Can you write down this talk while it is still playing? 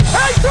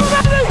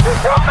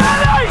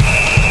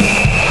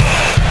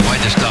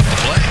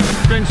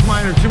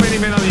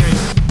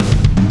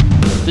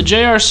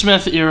J.R.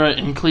 Smith era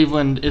in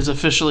Cleveland is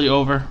officially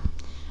over.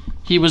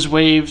 He was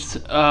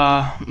waived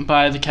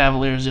by the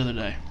Cavaliers the other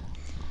day.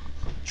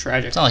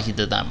 Tragic. It's not like he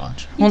did that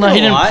much. Well, no, he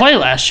didn't play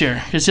last year.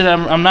 He said,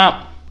 I'm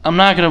not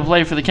going to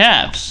play for the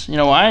Cavs. You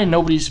know why?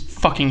 Nobody's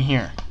fucking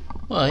here.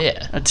 Well,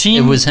 yeah. A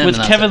team It was him with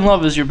and that's Kevin it.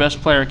 Love as your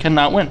best player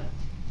cannot win.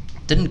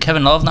 Didn't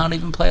Kevin Love not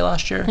even play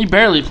last year? He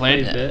barely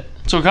played. a bit.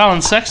 So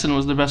Colin Sexton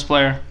was the best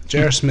player.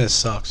 J.R. Smith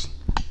sucks.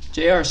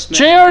 J.R. Smith.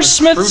 J.R. was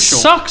Smith crucial.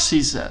 sucks,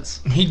 he says.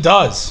 He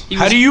does. He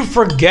How was- do you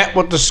forget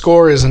what the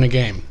score is in a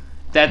game?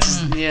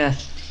 That's yeah.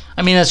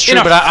 I mean, that's true, In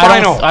a but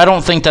final. I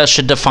don't think that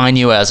should define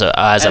you as a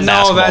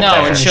basketball that- player. No,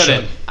 it definitely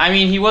shouldn't. should. I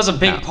mean, he was a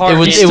big part. It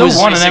was- of it the was-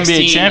 won an 2016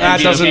 NBA championship. That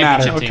NBA doesn't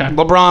matter. championship team.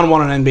 LeBron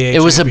won an NBA. It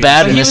was a championship.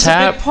 bad But he was a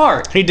mishap. big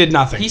part. He did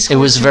nothing. He scored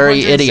was very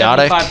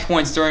idiotic. 275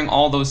 points during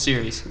all those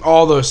series.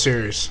 All those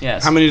series.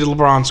 Yes. How many did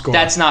LeBron score?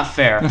 That's not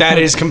fair. That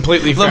is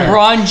completely fair.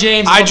 LeBron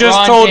James. I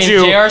just told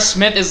you- J.R.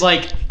 Smith is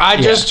like. I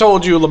just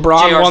told you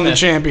LeBron J.R. won the Smith.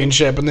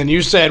 championship, and then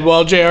you said,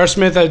 well, J.R.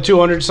 Smith had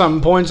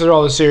 200-something points in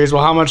all the series.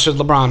 Well, how much did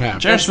LeBron have?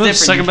 J.R. That's Smith's the different.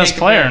 You second best can't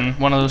player compare. in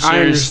one of those I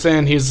series.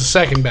 understand he's the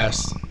second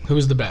best.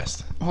 Who's the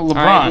best? Well, LeBron. All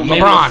right, well,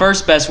 maybe LeBron. the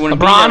first best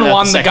wouldn't be LeBron there,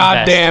 won the second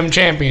goddamn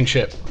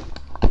championship.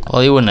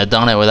 Well, he wouldn't have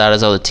done it without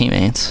his other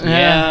teammates. best.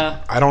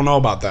 Yeah. I don't know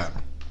about that.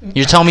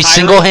 You're telling me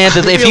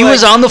single-handedly, if feel he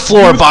was like on the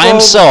floor You by throw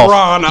himself,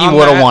 LeBron he on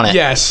would have that, won it.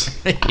 Yes.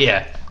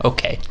 Yeah.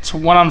 Okay. So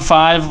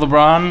 1-on-5,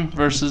 LeBron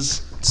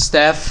versus...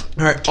 Steph.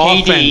 All right,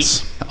 KD.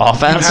 offense.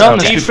 Offense? done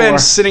this Okay. before.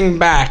 Defense sitting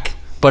back.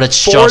 But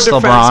it's Four just LeBron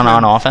defensemen,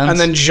 on offense? And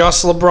then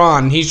just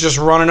LeBron. He's just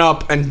running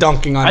up and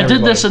dunking on I everybody.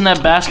 did this in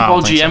that basketball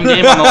I don't think GM so.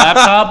 game on the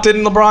laptop.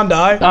 Didn't LeBron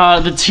die?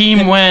 The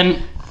team went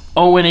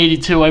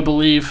 0-82, I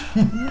believe.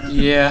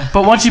 Yeah.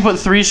 But once you put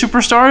 3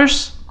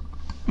 superstars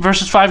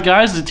versus 5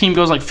 guys, the team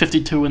goes like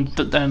 52 and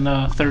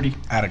 30.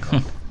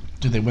 Atta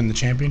Did they win the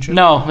championship?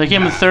 No, they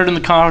came in third in the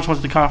conference, went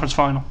to the conference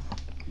final.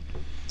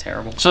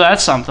 Terrible. So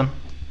that's something.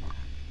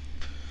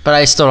 But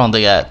I still don't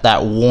think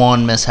that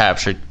one mishap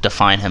should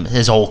define him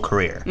his whole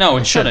career. No,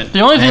 it shouldn't.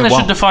 The only thing And it that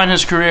should won't. define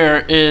his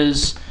career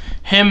is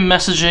him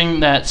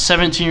messaging that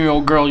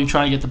 17-year-old girl you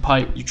trying to get the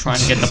pipe. You trying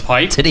to get the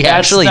pipe? Did he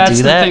That's actually the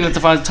do that? thing that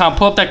defines Tom.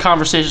 Pull up that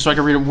conversation so I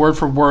can read it word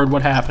for word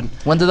what happened.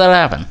 When did that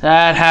happen?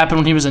 That happened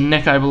when he was a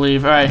Nick, I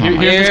believe. All right,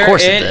 here's Here Of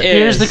course it it did.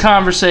 Here's the is.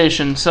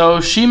 conversation.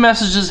 So she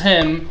messages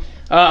him,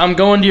 I'm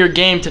going to your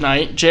game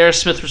tonight. J.R.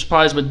 Smith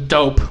replies with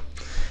dope.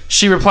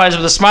 She replies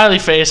with a smiley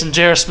face, and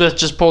J.R. Smith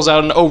just pulls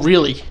out an oh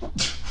really.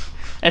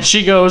 And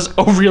she goes,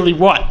 oh really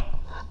what?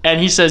 And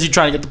he says, you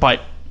trying to get the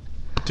pipe.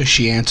 Does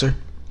she answer?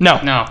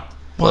 No. No.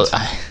 Well,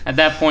 At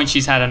that point,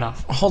 she's had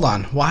enough. Hold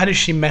on. Why does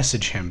she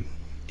message him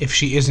if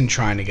she isn't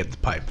trying to get the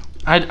pipe?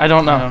 I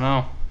don't know. I don't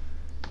know.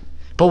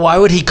 but why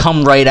would he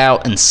come right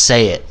out and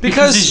say it?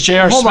 Because he's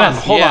J.R. Hold Smith. on,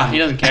 hold yeah, on. he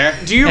doesn't care.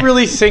 Do you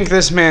really think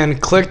this man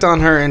clicked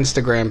on her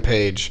Instagram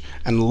page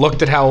and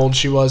looked at how old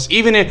she was?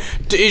 Even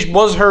if it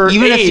was her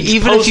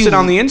age posted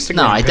on the Instagram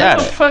No, I page? doubt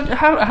What the it. fuck?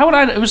 How would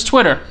I? It was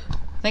Twitter.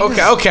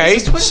 Okay.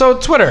 So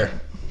Twitter.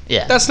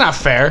 Yeah. That's not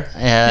fair.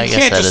 Yeah, I you guess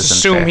can't that just isn't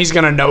assume fair. he's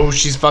gonna know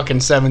she's fucking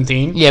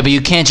 17. Yeah, but you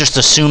can't just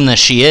assume that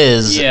she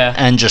is Yeah.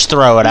 and just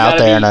throw it out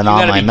there in an You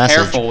gotta online be message.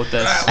 careful with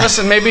this.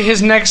 Listen, maybe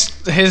his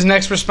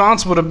next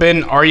response would have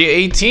been, "Are you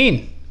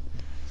 18?"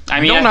 I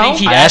mean, don't I know.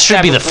 think he That asked should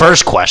that be the before.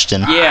 first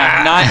question.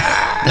 Yeah,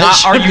 not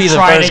should are be you the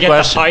trying first to get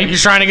question. the pipe? You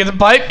trying to get the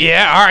pipe?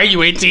 Yeah. All right.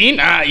 You 18?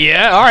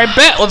 Yeah. All right.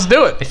 Bet. Let's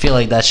do it. I feel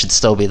like that should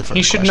still be the first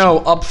He should question. know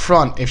up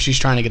front if she's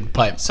trying to get the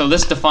pipe. So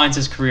this defines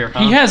his career, huh?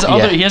 He has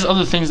Yeah.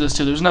 other things this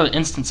too. There's another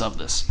instance of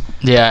this.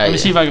 Yeah. Let me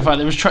see if I can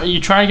find it. You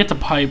trying to get the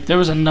pipe. There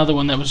was another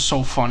one that was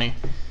so funny.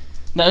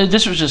 Now,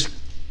 this was just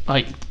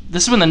like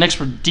this is when the Knicks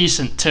were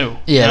decent too.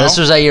 Yeah, No? this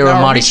was that year Now, with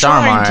are Marty we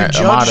trying to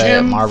judge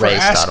him for Marbury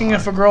asking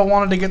if a girl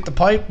wanted to get the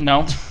pipe?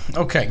 No,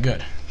 Okay,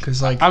 good.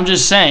 Because like, I'm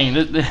just saying.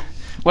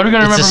 What are we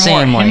gonna It's remember the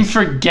same, more? Him like-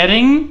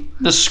 forgetting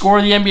the score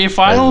of the NBA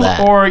Finals, that.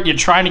 or you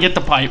trying to get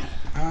the pipe?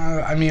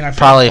 I mean, I feel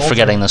Probably like both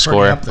forgetting are the pretty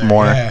score up there.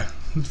 more. Yeah,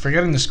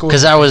 forgetting the score.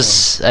 Because that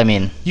was, I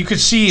mean, you could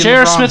see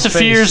J.R. LeBron's Smith a few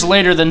face. years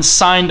later then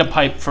signed a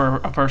pipe for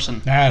a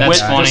person. That's with,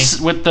 funny.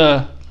 With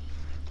the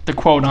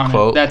quote on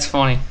quote. That's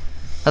funny.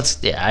 That's,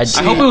 yeah,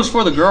 I hope it was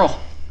for the girl.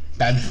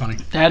 That'd be funny.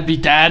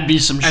 it. That'd be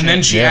some shit. And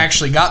then she Yeah.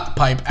 actually got the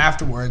pipe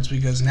afterwards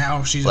because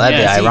now she's. that'd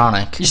Yeah, be see-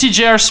 ironic. You see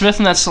J.R. Smith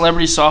in that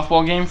celebrity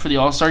softball game for the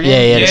All-Star game? Yeah,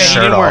 he had Yeah, his he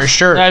shirt didn't wear a off.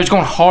 shirt. Yeah, he was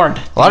going hard.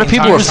 A lot of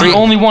people He were was free. the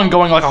only one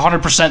going like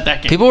 100%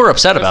 that game. People were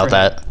upset about for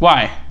him. that.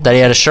 Why? That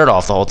he had his shirt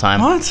off the whole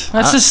time. What?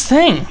 That's his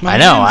thing. I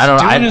know. I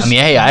don't. I Doing his mean,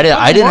 hey, I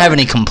didn't have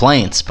any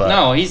complaints, but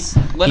No,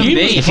 let him He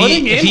be. was if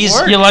putting he if in he's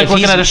work. You like if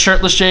looking he's- at a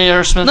shirtless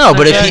J.R. Smith? no,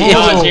 but if that he day?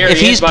 Whoa, here if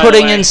he he's is, by the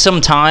putting way. in some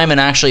time and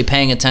actually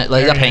paying attention, like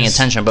There not he paying is.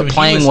 attention, but Dude, he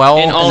playing was well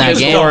in in all that his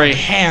game. glory.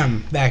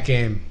 Ham that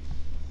game.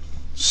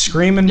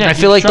 Screaming. Yeah, I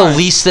feel like the trying.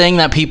 least thing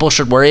that people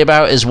should worry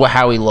about is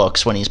how he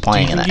looks when he's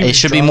playing in think that. he It was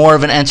should be drunk? more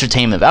of an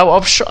entertainment.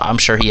 I'm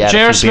sure he had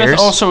J.R. a few Smith beers.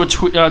 also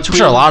tweeted.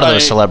 sure a lot of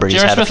those celebrities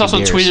J.R. had a Smith few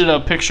also beers. tweeted a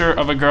picture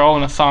of a girl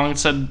in a thong and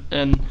said,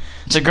 "And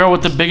the girl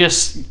with the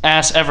biggest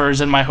ass ever is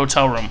in my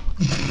hotel room."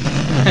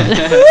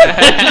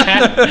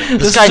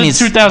 This guy is in needs-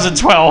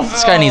 2012.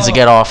 This guy needs to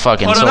get off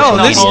fucking Put him social in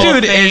the No, this Hall media.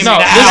 of dude Fame. is No,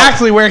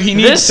 exactly where he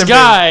needs to This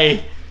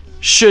guy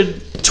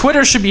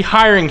Twitter should be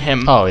hiring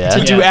him Oh, yeah?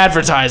 to do Yeah.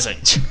 advertising.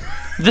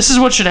 This is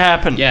what should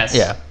happen. Yes.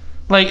 Yeah.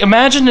 Like,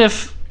 imagine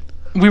if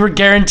we were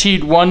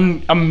guaranteed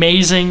one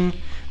amazing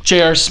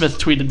J.R. Smith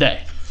tweet a day.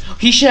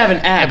 He should have an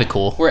app. That'd be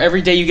cool. Where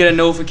every day you get a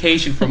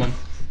notification from him.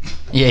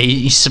 Yeah,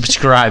 you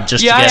subscribe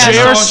just Yeah, to yeah, get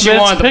J.R. J.R. Smith Smith's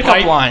wanted the pickup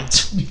pipe.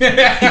 lines.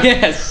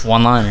 Yes.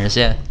 one-liners.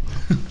 Yeah.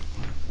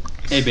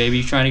 Hey, baby,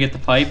 you trying to get the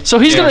pipe? So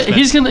he's J.R.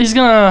 gonna Smith.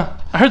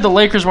 I heard the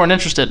Lakers weren't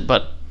interested,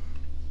 but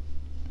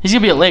he's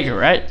gonna be a Laker,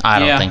 right? I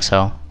don't Yeah. think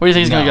so. Where do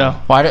you think he's gonna go?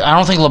 Why? I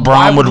don't think LeBron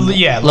Why would. would-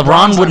 yeah, LeBron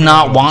LeBron's would not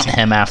not gonna go want to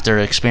him after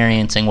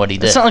experiencing what he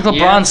did. It's not like LeBron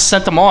Yeah.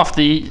 sent him off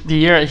the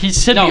year. He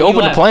said No, he'd be he open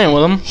to left. playing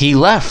with him, He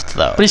left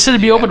though. but he said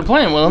he'd be open to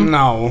playing with him.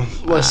 No,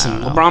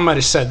 listen, LeBron might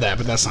have said that,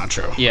 but that's not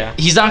true. Yeah.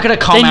 He's not gonna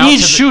come They out. need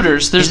to the-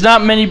 shooters. There's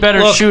not many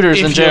better Look,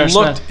 shooters than J.R.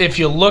 Smith. If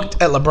you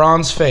looked at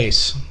LeBron's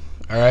face,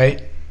 all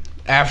right,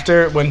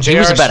 after when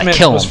J.R. was about to Smith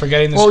kill was him.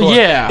 forgetting the Well, score,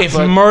 yeah, if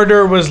but-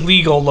 murder was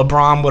legal,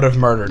 LeBron would have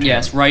murdered him.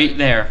 Yes, right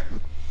there.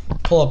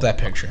 Pull up that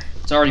picture.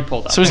 It's already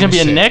pulled up. So he's gonna be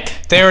a Let me see. Nick.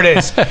 There it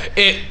is.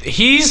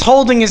 He's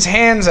holding his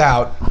hands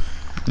out.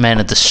 Man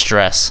of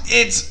distress.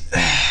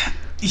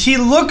 He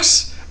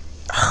looks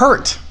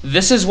hurt.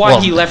 This is why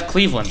Well, he left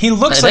Cleveland. He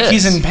looks It like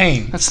he's is. in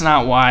pain. That's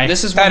not why.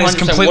 This is That is 100%.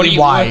 completely What do you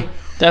why. want?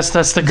 That's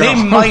the girl. They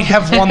might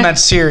have won that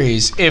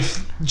series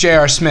if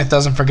J.R. Smith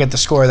doesn't forget the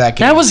score of that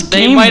game. That was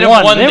They game might have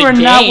one. won They the were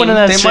not game. winning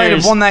that They series. might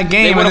have won that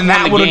game, would and then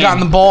have won that the would have game. gotten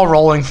the ball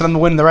rolling for them to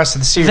win the rest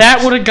of the series.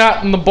 That would have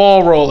gotten the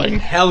ball rolling.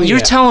 Hell yeah. You're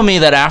telling me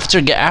that after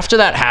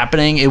that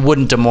happening, it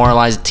wouldn't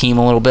demoralize the team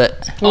a little bit?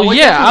 Well, it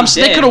yeah,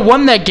 definitely they did. could have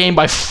won that game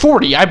by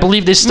 40. I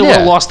believe they still would Yeah.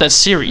 have lost that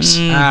series.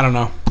 I don't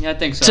know. Yeah, I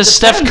think so. To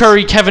Steph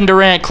Curry, Kevin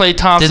Durant, Klay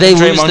Thompson, Did they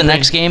and lose Draymond the Green.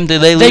 next game? Did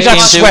they lose? They got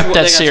game two? swept They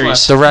that got series.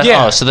 swept. The rest.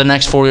 Yeah. Oh, so the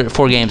next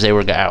four games they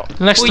were out.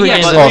 The next Well, three yeah,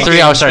 games. but they Well, lost.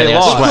 three. Oh, sorry, They they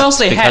lost. got Who swept else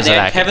they had? because They of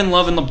had that. Kevin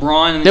Love and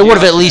LeBron. And They would have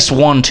J.R. at least Smith.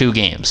 won 2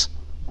 games,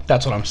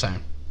 That's what I'm saying.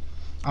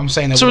 I'm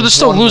saying they So would've they're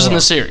still won losing more.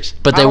 the series.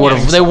 but I they don't would think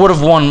have. so. They would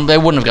have won. They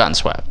wouldn't have gotten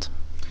swept.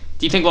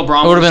 Do you think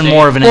LeBron It would have been stayed?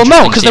 more of an. Well,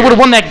 no, interesting because they would have series.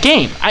 won that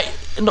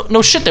game.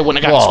 No shit, they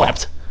wouldn't have gotten Well,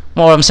 swept.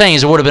 Well, what I'm saying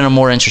is it would have been a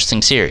more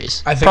interesting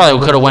series. I think Probably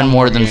they could have would've won won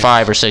more more than games.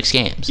 5 or 6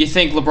 games. Do you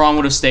think LeBron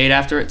would have stayed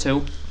after it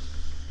too?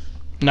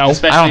 No.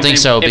 Especially I don't if think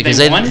they- so if because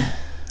they they. won?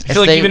 I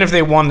feel like even if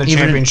they won the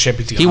championship,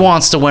 he's he gone.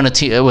 wants to win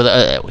he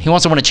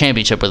wants to win a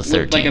championship with a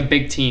third Like a team.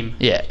 big team.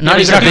 Yeah, not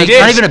he's even a already big, did.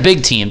 not even a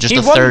big team, just He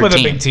a won third with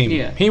team. a big team.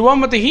 Yeah. He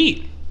won with the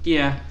Heat.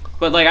 Yeah,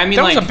 but like I mean,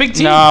 That like was a big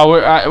team.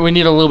 No, we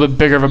need a little bit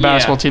bigger of a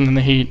basketball team than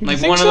the Heat. like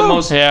think one of so? the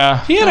most.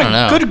 Yeah. He had I don't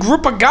a know. good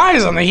group of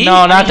guys on the Heat.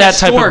 No, not that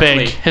type of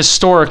Historically. big.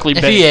 Historically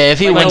big. If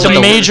he Like went the to The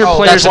the major Oh,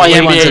 players that's in why the he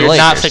went to NBA the are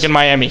not Lakers. thinking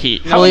Miami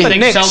Heat. How about the think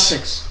Knicks?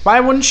 Celtics. Why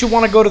wouldn't you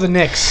want to go to the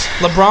Knicks?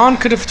 LeBron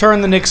could have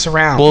turned the Knicks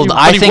around. Well, But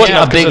I he think wouldn't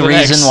a have 'cause big of the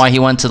reason Knicks. why he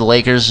went to the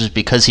Lakers is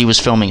because he was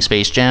filming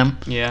Space Jam,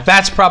 Yeah.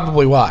 That's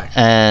probably why.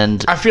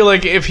 and I feel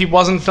like if he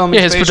wasn't filming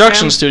Yeah, his Space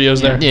production Jam, studio's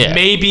there. yeah.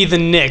 maybe the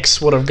Knicks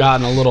would have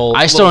gotten a little.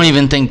 I still don't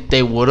even think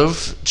they would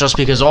have, just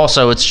because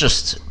also it's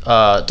just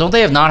don't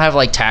they not have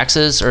like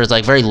taxes or it's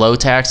like very low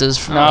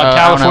taxes? No,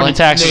 California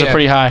taxes Yeah, are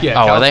pretty high. Yeah,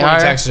 Oh, are they California higher?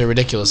 taxes are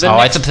ridiculous. The Oh,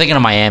 Knicks- I'm thinking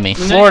of Miami. The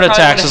Knicks Florida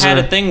probably would've taxes had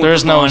are- a thing with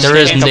there's no LeBron. There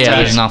is, income yeah, tax.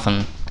 there's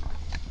nothing.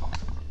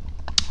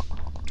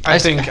 I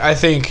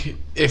think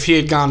if he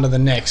had gone to the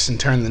Knicks and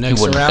turned the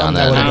Knicks wouldn't have around, gone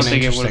that to would the I have don't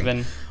been think it would interesting.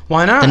 have been.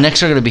 Why not? The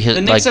Knicks are going to be The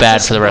like Knicks are bad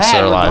just for the rest of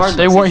their lives.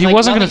 regardless. He It's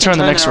wasn't gonna nothing turn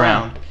the can Knicks them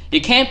around. It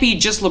can't be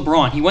just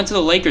LeBron. He went to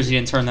the Lakers. He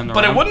didn't turn them around.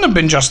 But it wouldn't have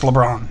been just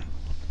LeBron.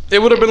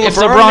 It would have been If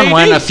LeBron. LeBron maybe?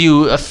 went,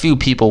 a few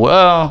people.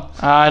 Well,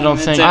 I don't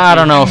think. it. I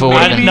don't know if it would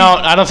have Maybe. been. No,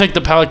 I don't think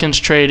the Pelicans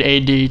trade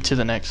AD to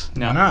the Knicks.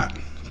 Why not?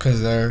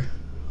 Because they're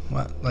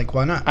what? Like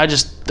why not? I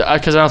just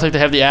because I don't think they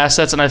have the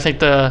assets, and I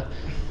think Well,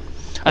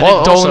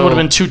 Dolan also- would have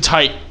been too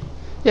tight.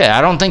 Yeah,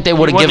 I don't think they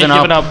would have wouldn't given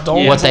have up, given up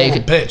Don't what they a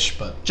could. bitch,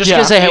 but Just Yeah,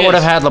 because they he would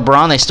have is. had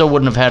LeBron, they still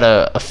wouldn't have had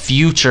a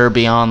future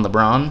beyond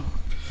LeBron.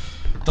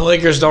 the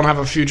Lakers don't have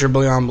a future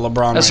beyond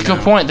LeBron. That's right a good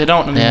now. point. They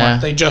don't anymore. Yeah.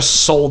 They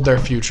just sold their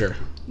future,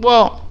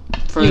 Well,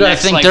 For you the got to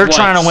next, think like, they're what,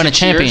 trying to win a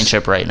 6 years?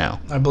 championship right now.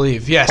 I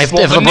believe. Yes. If-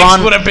 well, if the LeBron-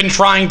 Knicks would have been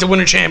trying to win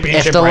a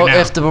championship If the right now.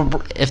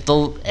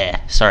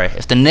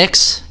 if the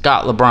Knicks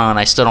got LeBron,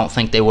 I still don't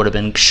think they would have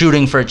been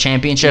shooting for a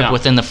championship No.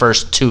 within the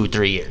first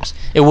 2-3 years.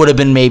 It would have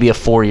been maybe a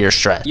 4-year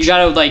stretch. You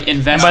gotta like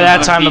invest. By in that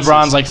other time, pieces.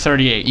 LeBron's like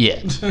 38. yeah,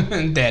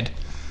 Dead.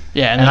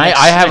 Yeah, and the I Knicks-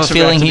 have a Knicks are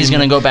feeling back to he's being-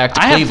 going to go back to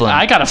Cleveland.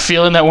 I got a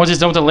feeling that once he's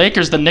done with the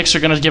Lakers, the Knicks are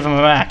going to give him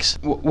a max.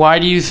 Why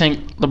do you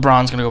think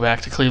LeBron's going to go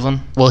back to Cleveland?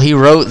 Well, he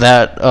wrote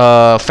that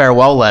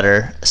farewell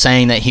letter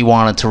saying that he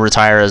wanted to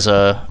retire as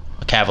a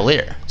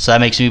Cavalier. So that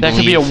makes me That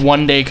believe. could be a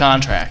one-day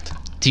contract.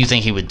 Do you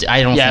think he would?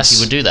 I don't Yes, think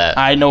he would do that.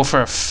 I know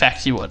for a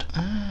fact he would.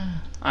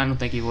 I don't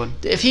think he would.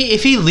 If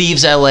he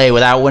leaves LA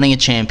without winning a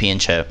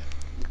championship,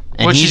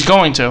 and Which he's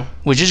going to.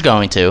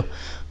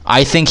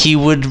 I think he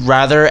would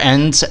rather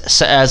end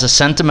as a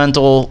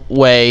sentimental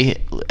way,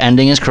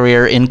 ending his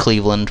career in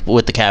Cleveland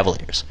with the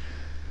Cavaliers.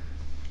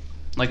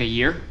 Like a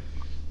year.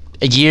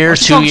 A year, Why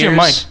don't you 2 talk to your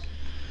years. mic?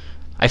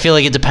 I feel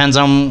like it depends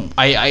on.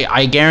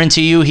 I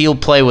guarantee you he'll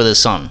play with his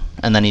son,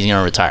 and then he's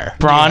gonna retire.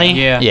 Bronny?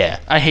 Yeah. Yeah.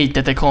 I hate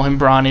that they call him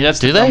Bronny. That's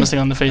Do the they? dumbest thing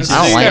on the face of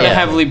I don't the like You it. gotta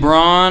have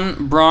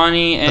LeBron,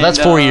 Bronny, and. But that's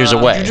 4 years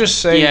away. You just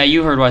say. Yeah,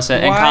 you heard what I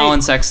said. And Why-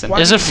 Colin Sexton. why-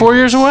 Is it 4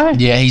 years away?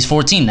 Yeah, he's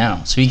 14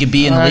 now, so he could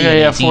be in the league. Okay, at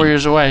yeah, 18. 4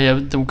 years away. Yeah,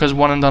 because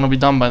one and done will be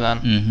done by then.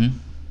 Mm-hmm.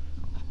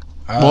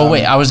 Well,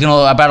 wait. I was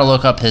about to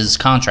look up his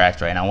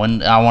contract right now.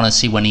 When I want to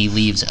see when he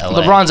leaves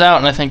LA. LeBron's out,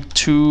 and I think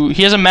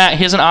he has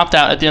an opt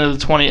out at the end of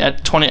the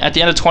at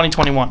the end of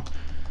 2021.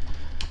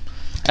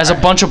 As a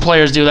bunch of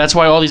players do. That's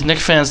why all these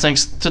Knicks fans think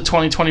the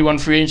 2021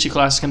 free agency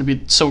class is going to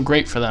be so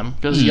great for them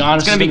because Giannis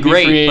is gonna going be to be a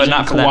great, free but agent,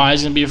 not for them.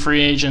 Kawhi's going to be a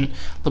free agent,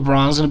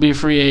 LeBron's going to be a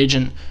free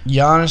agent.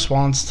 Giannis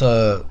wants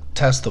to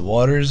test the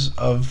waters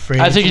of free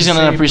I think he's gonna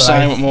end up agency, but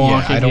re-signing with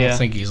Milwaukee. Yeah, I don't Yeah.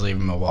 think he's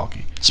leaving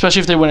Milwaukee. Especially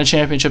if they win a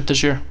championship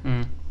this year.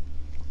 Mm.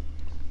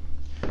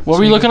 What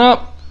were you looking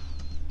up?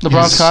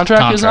 LeBron's His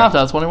contract is an contract. opt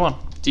out 21.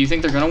 Do you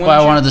think they're gonna win? Well,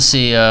 I this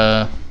year?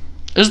 wanted to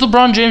see. Is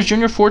LeBron James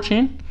Jr.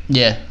 14?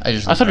 Yeah, I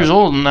I thought he was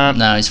older than that.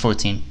 No, he's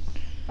 14.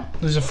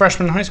 He's a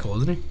freshman in high school,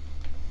 isn't he?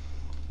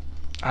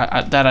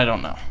 That I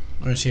don't know.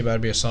 Or is he about to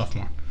be a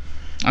sophomore?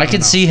 I could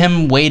know. see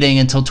him waiting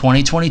until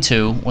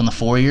 2022 when the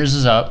 4 years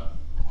is up,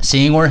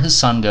 seeing where his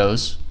son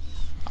goes.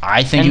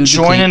 I think he And would be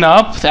joining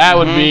up, that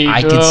would be.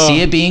 I could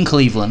see it being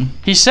Cleveland.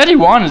 He said he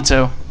wanted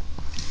to.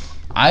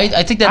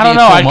 I think that'd I don't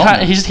be a know. cool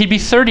moment. He'd be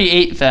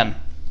 38 then.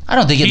 I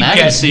don't think it He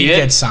matters. see he it.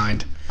 gets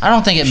signed. I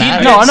don't think it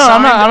matters. No, Gets no,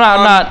 I'm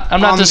signed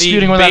not on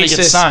disputing the whether he gets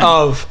basis signed.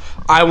 Of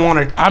I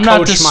want to. I'm not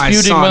coach my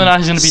disputing son, whether or not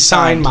he's going to be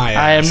sign signed. My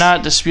I am ass.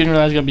 not disputing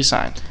whether he's going to be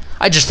signed.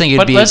 I just think it'd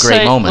But be a let's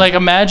great say, moment. like,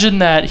 imagine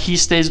that he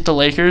stays with the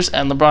Lakers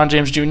and LeBron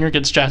James Jr.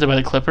 gets drafted by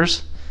the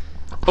Clippers.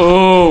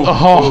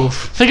 Oh,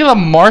 think of the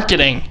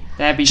marketing.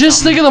 That'd be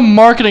Just think of the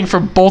marketing for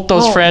both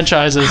those Well,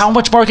 franchises. How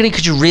much marketing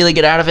could you really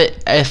get out of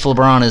it if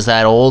LeBron is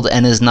that old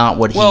and is not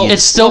what Well, he is?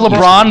 It's still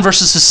LeBron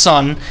versus his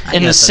son in the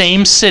guess that's-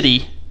 same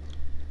city.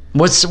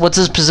 What's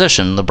his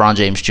position, LeBron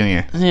James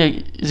Jr.?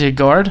 Is he a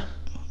guard?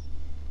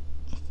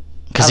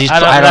 Because he's I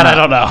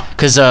don't know.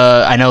 Because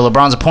I know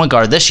LeBron's a point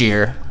guard this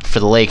year for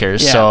the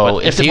Lakers. Yeah, so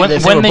but if when they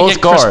they were both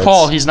get guards, Chris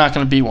Paul, he's not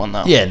going to be one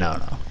though. yeah, no.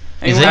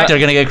 You mean, think what- they're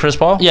gonna get Chris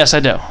Paul? Yes,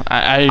 I do.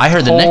 I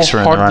heard the Knicks were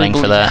in the wholeheartedly running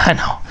for believe- that. I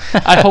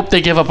know. I hope they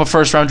give up a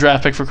first round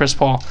draft pick for Chris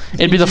Paul.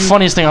 It'd be the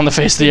funniest thing on the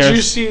face of the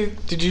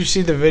earth. Did you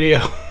see the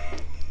video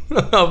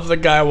of the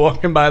guy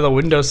walking by the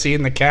window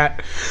seeing the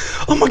cat?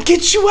 I'm gonna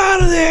get you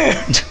out of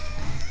there.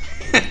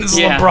 It's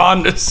Yeah.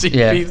 LeBron to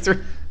CP3.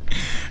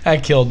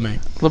 That killed me.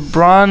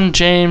 LeBron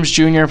James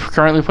Jr.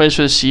 currently plays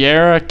for the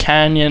Sierra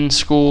Canyon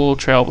School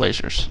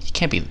Trailblazers. He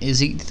can't be. Is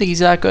he? Do you think he's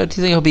that good? Do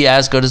you think he'll be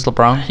as good as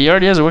LeBron? He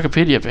already has a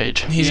Wikipedia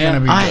page. He's Yeah.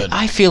 gonna be good.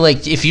 I feel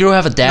like if you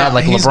have a dad No,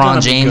 like he's gonna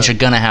LeBron be James, good. you're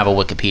gonna have a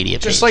Wikipedia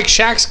page. Just like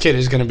Shaq's kid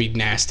is gonna be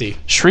nasty.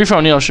 Sharif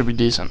O'Neal should be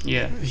decent.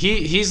 Yeah.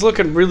 He's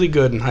looking really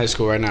good in high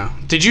school right now.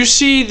 Did you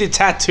see the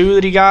tattoo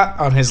that he got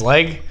on his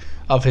leg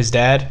of his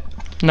dad?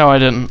 No, I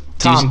didn't.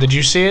 Tom, did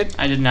you see it?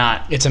 I did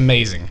not. It's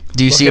amazing.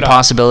 Do you Look see a it up.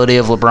 possibility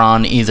of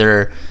LeBron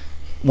either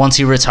once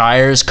he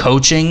retires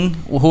coaching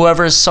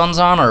whoever his son's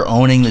on or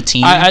owning the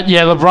team?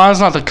 Yeah, LeBron's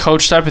not the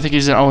coach type. I think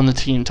he's an own the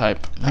team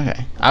type.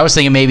 Okay, I was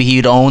thinking maybe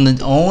he'd own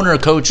or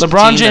coach. the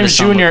LeBron team that James his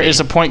son would Jr. be. is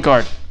a point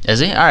guard. Is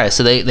he? All right,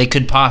 so they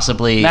could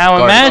possibly Now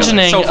guard each other.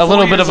 imagining So a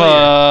little 4 bit years of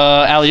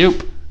a alley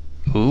oop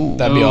Ooh,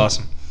 That'd be Ooh.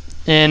 awesome.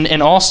 in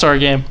an All Star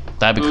game.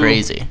 that'd be Ooh.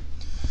 crazy.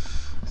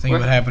 I think it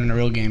would happen in a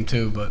real game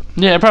too, but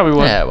Yeah, it probably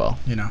would. Yeah, well,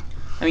 you know.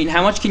 I mean,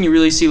 how much can you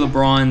really see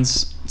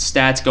LeBron's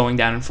stats going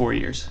down in 4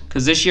 years?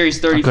 Because this year he's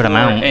 34 a good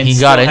amount. and He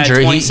still got had injured.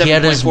 He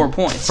had his 27.4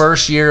 points.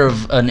 first year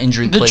of an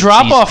injury. The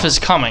drop off is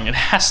coming. It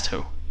has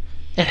to.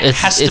 It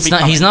has to It's be not.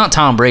 coming. He's not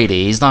Tom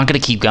Brady. He's not going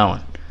to keep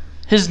going.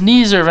 His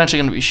knees are eventually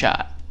going to be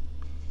shot.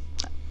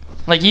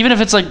 Like, even if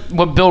it's like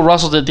what Bill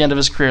Russell did at the end of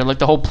his career, like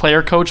the whole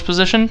player coach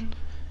position,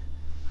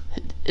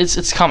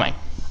 it's coming.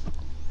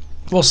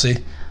 We'll see.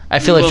 I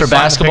feel like We'll for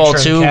find a basketball picture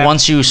of too, the cat.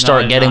 once you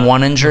start No, getting not.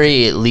 one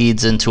injury, it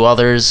leads into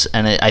others,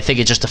 and I think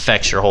it just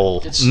affects your whole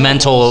It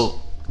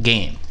mental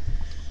game.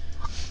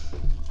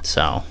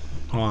 So,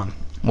 Hold on.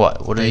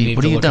 what? What are They you? need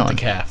What to are you look at doing?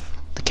 the calf.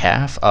 The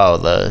calf? Oh,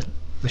 the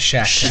The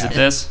Shaq Is calf. it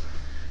this?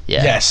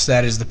 yeah. Yes,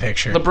 that is the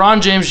picture.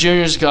 LeBron James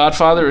Jr.'s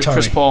godfather is Tony.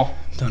 Chris Paul.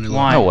 Tony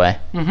Why? No way.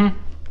 Mm-hmm.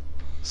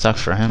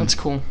 Sucks for him. That's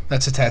cool.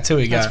 That's a tattoo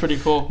he got. That's pretty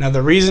cool. Now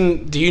the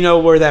reason, do you know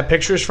where that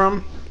picture is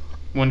from?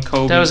 When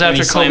Kobe. That was when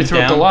after he Kobe slammed threw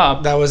up the down.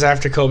 lob. That was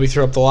after Kobe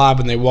threw up the lob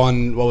and they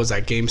won. What was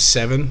that? Game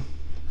 7.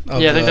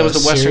 Of Yeah, I think that was the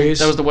Western. series?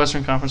 That was the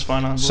Western Conference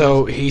final. I believe.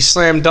 So he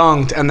slam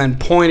dunked and then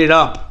pointed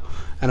up,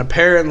 and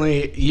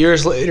apparently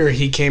years later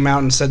he came out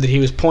and said that he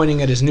was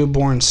pointing at his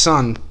newborn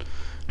son,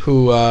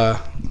 who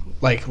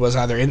was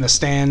either in the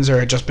stands or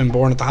had just been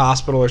born at the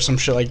hospital or some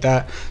shit like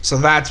that. So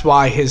that's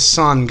why his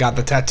son got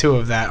the tattoo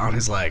of that on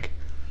his leg.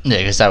 Yeah,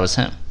 because that was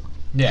him.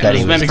 Yeah, That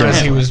he was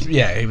because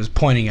doing. he was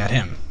pointing at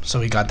him, so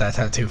he got that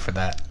tattoo for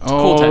that.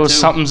 oh, tattoo.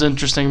 something's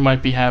interesting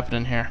might be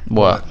happening here.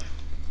 What?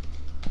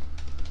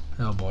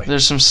 Oh boy.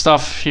 There's some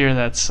stuff here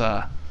that's.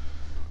 All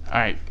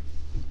right.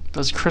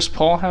 Does Chris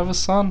Paul have a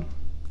son?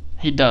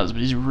 He does,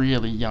 but he's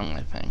really young,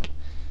 I think.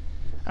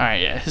 All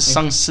right, yeah,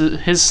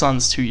 his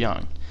son's too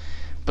young,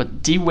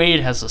 but D Wade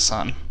has a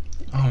son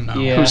Oh no.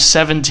 Yeah. who's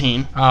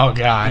 17, Oh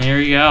god.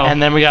 There you go.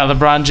 and then we got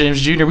LeBron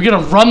James Jr. We're gonna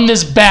run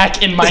this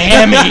back in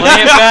Miami. Play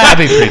it back.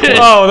 That'd be pretty cool.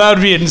 Oh, that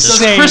would be Does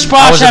insane. Chris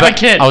Bosh have a about-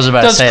 kid? I was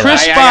about to Does say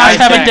Chris that. Bosh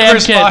have a think damn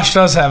Chris kid? Bosh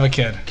does have a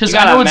kid. Because You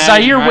I got know a it's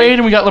Madden, Zaire right? Wade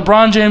and we got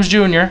LeBron James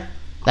Jr.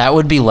 That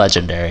would be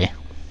legendary.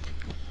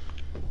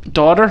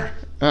 Daughter?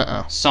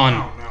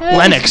 Son.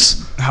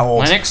 Lennox. How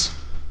old? Lennox.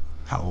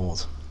 How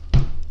old?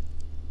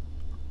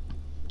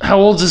 How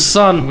old's his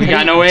son? We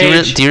got no Do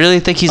age. you really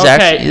think he's Okay,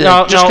 actually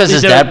no, just no, because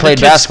his the dad played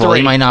kid's basketball, 3.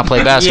 he might not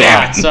play basketball?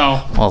 Yeah.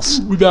 So Well,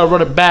 We gotta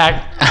run it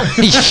back.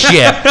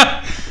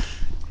 yeah.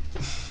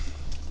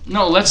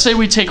 No, let's say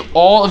we take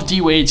all of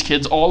D Wade's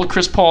kids, all of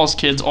Chris Paul's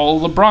kids,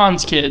 all of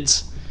LeBron's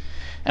kids,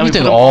 and You we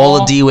think put them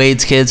all of D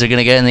Wade's kids are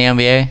gonna get in the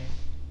NBA?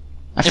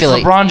 I If feel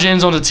like LeBron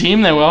James on the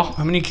team, they will.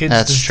 How many kids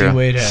That's does true. D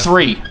Wade have?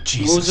 3.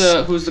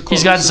 Jesus. who's the?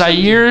 He's got closest?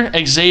 Zaire,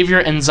 Xavier,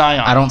 and Zion.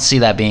 I don't see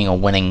that being a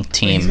winning He's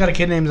team. got a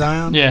kid named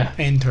Zion. Yeah.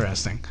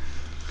 Interesting.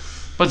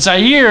 But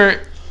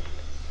Zaire,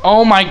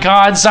 oh my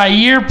God,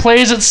 Zaire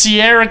plays at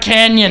Sierra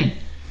Canyon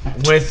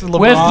With LeBron.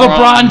 with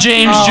LeBron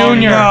James Oh, Jr.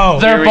 no.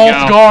 They're Here we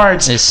both go.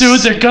 guards. It's- Dude,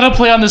 they're going to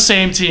play on the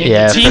same team.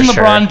 Yeah, the team for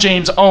sure. LeBron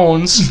James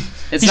owns.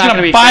 It's He's not going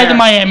gonna to be buy fair. the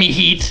Miami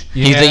Heat.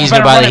 You think he's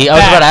Better gonna buy run the it Heat? I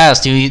was back. about to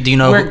ask. Do you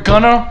know? We're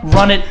going to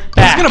run it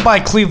back. He's gonna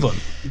buy Cleveland.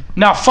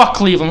 Now, fuck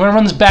Cleveland. We're going to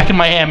run this back in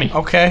Miami.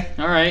 Okay.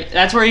 All right.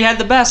 That's where he had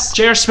the best.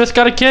 J.R. Smith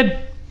got a kid.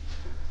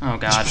 Oh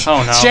God.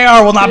 Oh no.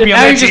 JR will not be on Now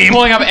that you're just team.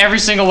 pulling up every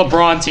single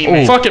LeBron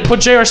teammate. Fuck it. Put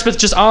J.R. Smith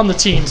just on the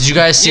team. Did you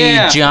guys see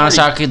Yeah, Giannis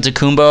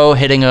Antetokounmpo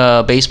hitting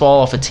a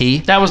baseball off a tee?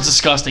 That was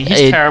disgusting. He's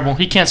It- terrible.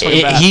 He can't swing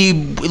a bat. He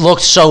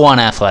looked so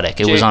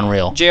unathletic. It was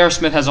unreal. J.R.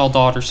 Smith has all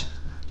daughters.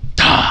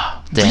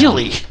 Damn.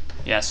 Really?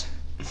 Yes.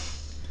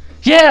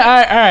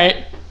 Yeah, all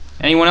right.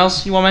 Anyone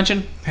else you want to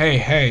mention?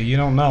 Hey, you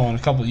don't know. In a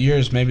couple of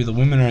years, maybe the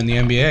women are in the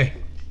NBA.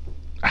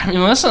 I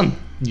mean, listen.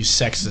 You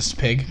sexist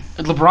pig.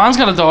 LeBron's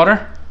got a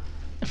daughter.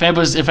 If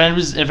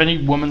any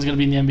woman's gonna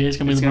be in the NBA, it's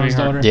gonna be It's gonna be LeBron's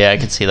her. daughter. Yeah, I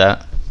can see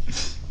that.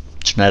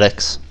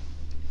 Genetics.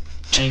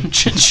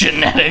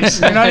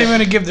 Genetics. You're not even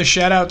gonna give the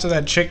shout out to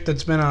that chick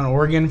that's been on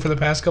Oregon for the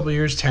past couple of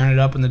years, tearing it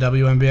up in the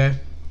WNBA.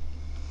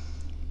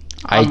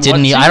 I On what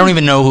didn't. team? I don't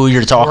even know who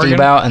you're talking Oregon?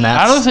 about, and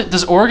that's. I don't think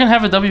does Oregon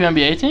have a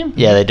WNBA team?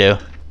 Yeah, they do.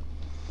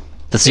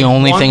 That's the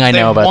only thing I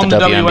know about the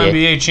WNBA.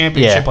 WNBA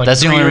championship. Yeah, like that's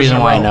the 3 only years reason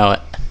in a why I row. know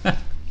it.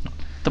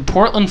 The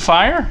Portland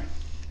Fire.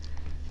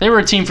 They were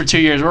a team for 2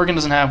 years. Oregon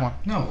doesn't have one.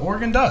 No,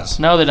 Oregon does.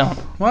 No, they don't.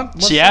 What?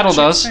 What's Seattle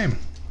that chick's does. name?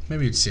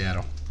 Maybe it's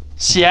Seattle.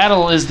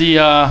 Seattle is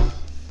the.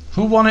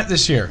 Who won it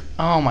this year?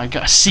 Oh my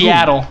God,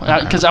 Seattle.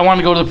 Because I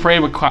wanted to go to the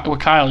parade with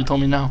Kyle. He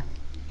told me no.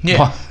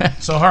 Yeah.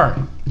 So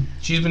her.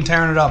 She's been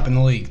tearing it up in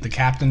the league. The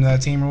captain of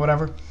that team or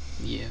whatever.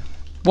 Yeah.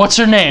 What's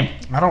her name?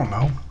 I don't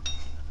know.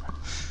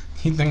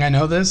 You think I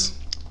know this?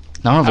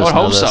 None of I us would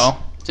know hope this. so.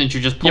 Since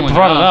you're just You pulling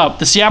brought it up.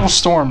 The Seattle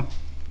Storm.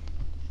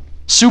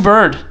 Sue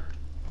Bird.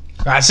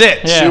 That's it.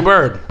 Yeah. Sue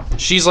Bird.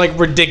 She's like She's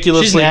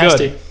ridiculously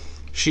nasty. good.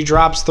 She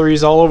drops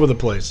threes all over the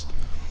place.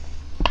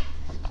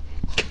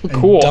 And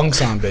Cool.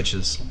 dunks on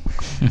bitches.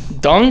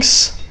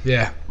 Dunks?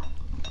 Yeah.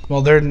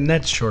 Well, their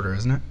net's shorter,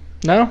 isn't it?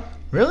 No,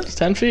 Really? it's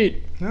 10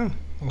 feet. No.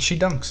 Well, she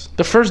dunks.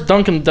 The first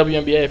dunk in the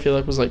WNBA, I feel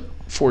like, was like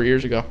 4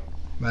 years ago.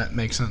 That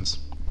makes sense.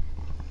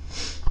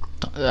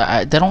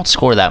 They don't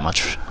score that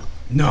much.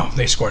 No,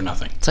 they score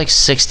nothing. It's like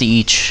 60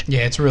 each. Yeah,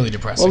 it's really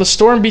depressing. Well, the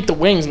Storm beat the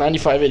Wings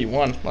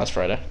 95-81 last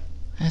Friday.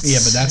 Yeah,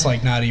 but that's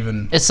like not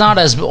even. It's not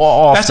as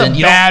often. That's a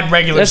you bad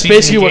regular That's season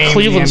basically what game in the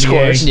Cleveland NBA.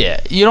 scores. don't, yeah,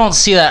 you don't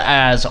see that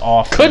as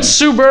often. Could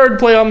Sue Bird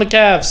play on the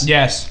Cavs?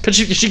 Yes. Could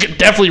she could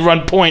definitely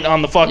run point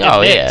on the fucking Oh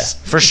yeah, Knicks.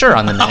 for sure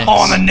on the Knicks. Oh,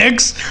 on the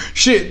Knicks?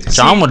 Shit.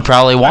 John would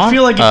probably want. I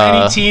feel like if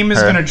any team is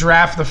her. going to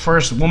draft the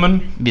first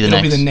woman, Be the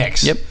it'll Knicks. be the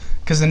Knicks. Yep.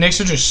 Because the Knicks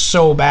are just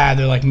so bad.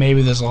 They're like,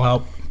 maybe this will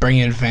help bring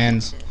in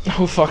fans.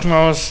 Who fuck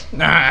knows?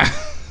 Nah.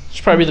 She's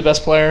probably the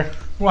best player.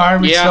 Why are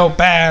we Yeah. so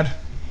bad?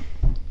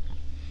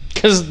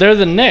 Because they're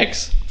the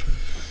Knicks.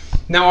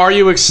 Now, are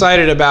you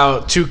excited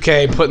about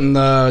 2K putting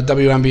the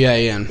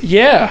WNBA in?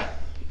 Yeah.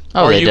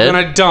 Oh, Are they you did.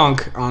 going to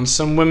dunk on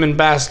some women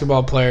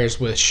basketball players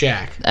with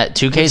Shaq? At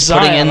 2K's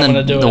Zion, putting in I'm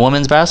gonna do the it.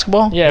 women's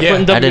basketball. Yeah, Yeah,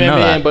 putting I didn't know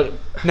WNBA that. in,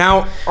 but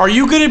Now, are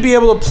you going to be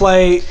able to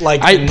play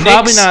like the Knicks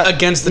probably not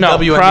against the no,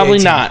 WNBA probably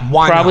team? not.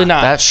 Why probably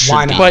not. That should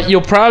Why be. not? But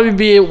you'll probably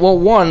be well.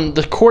 One,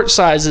 the court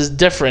size is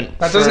different.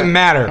 That doesn't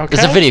matter. Okay.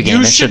 It's a video game.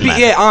 You It should shouldn't be.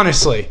 matter. Yeah,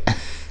 honestly.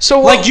 So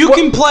Like you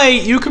can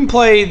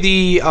play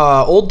the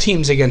old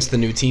teams against the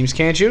new teams,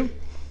 can't you?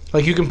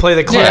 Like you can play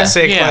the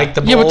classic, yeah. like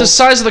the Yeah, but the Bulls.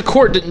 size of the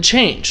court didn't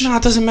change. No,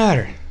 it doesn't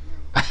matter.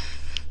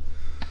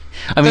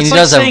 I mean, That's he like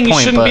does have saying a you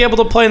point, shouldn't but be able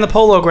to play in the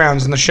polo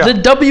grounds in the show. The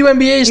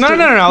WNBA is No.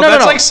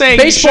 That's like saying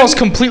you baseball's shouldn't-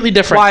 completely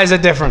different. Why is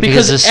it different?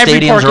 because the every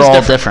park stadiums is are all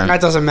different. different.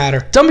 That doesn't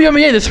matter.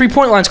 WNBA, the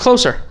 3-point line's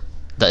closer.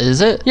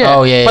 Is it? Yeah,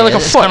 Oh yeah. by like a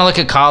it's foot. kind of like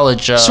a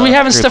college. So we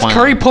having Steph 3-point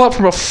Curry line. pull up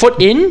from a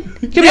foot in?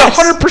 Give me Yes.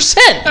 100%.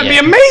 That'd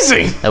Yeah. be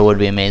amazing. That would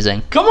be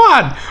amazing. Come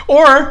on.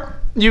 Or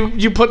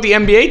you put the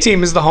NBA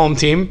team as the home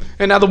team,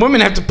 and now the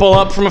women have to pull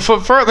up from a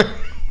foot further.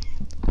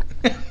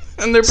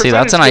 And their See,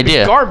 that's an percentage could be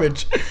idea.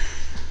 Garbage.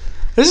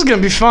 This is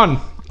gonna be fun.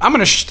 I'm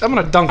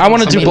gonna dunk. I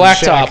want to do somebody with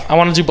Shaq. blacktop. I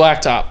want to do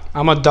blacktop.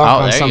 I'm gonna dunk Oh,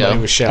 on there you somebody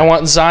go. with Shaq. I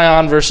want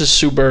Zion versus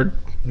Sue Bird.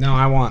 No,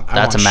 I want.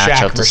 That's a want matchup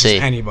Shaq to versus see.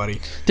 Anybody.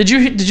 Did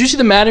you see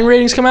the Madden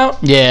ratings come out?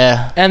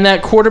 Yeah. And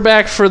that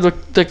quarterback for the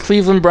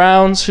Cleveland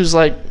Browns, who's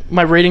like,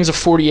 my rating's a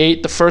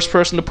 48, the first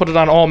person to put it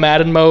on all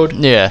Madden mode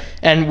Yeah.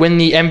 and win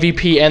the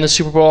MVP and the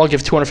Super Bowl, I'll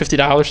give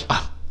 $250.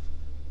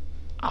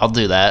 I'll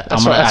do that.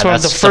 That's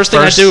the first thing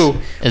I do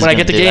when I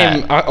get the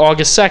game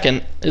August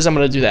 2nd is I'm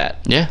going to do that.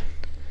 Yeah.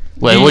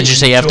 Wait, what'd you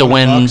say? You have to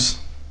win. $200.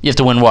 You have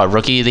to win what?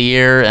 Rookie of the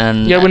year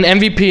and. You got to win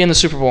MVP and the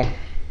Super Bowl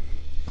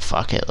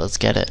Fuck it. Let's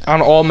get it.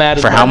 on all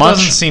Madden For mode. how much?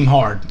 Doesn't seem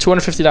hard.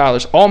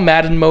 $250. All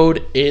Madden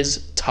mode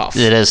is tough.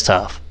 It is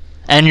tough.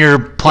 And you're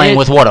playing It-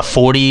 with what? A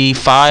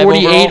 45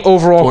 48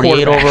 overall 48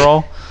 quarterback.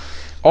 overall.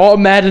 All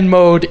Madden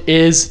mode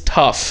is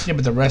tough. Yeah,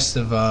 but the rest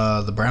of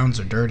the Browns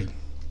are dirty.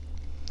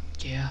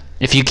 Yeah.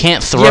 If you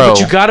can't throw. Yeah, but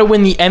you got to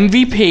win the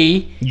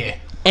MVP Yeah.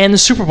 and the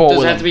Super Bowl Does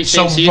with it him. have to be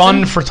So same season?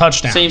 run for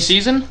touchdowns. Same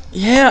season?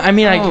 Yeah, I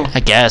mean, Oh.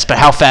 I guess, but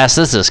how fast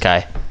is this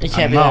guy? it I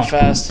can't be don't that know,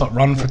 fast. But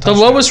run for The touchdowns.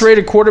 lowest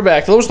rated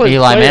quarterback, the lowest rated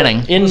Eli player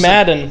Manning. in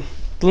Madden.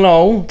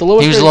 No, the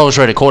lowest He was the rated lowest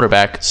rated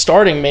quarterback.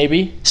 starting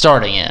maybe.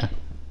 Starting, yeah.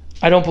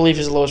 I don't believe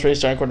he's the lowest rated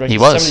starting quarterback. He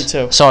He's was.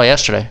 72. Saw it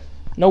yesterday.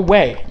 No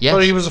way. Yeah.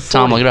 But he was a 40.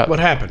 Tom, look it up. What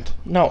happened?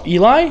 No,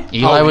 Eli?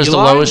 Eli Oh, was the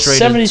Eli? lowest rated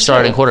 72.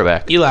 starting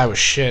quarterback. Eli was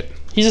shit.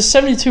 He's a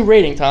 72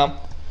 rating, Tom.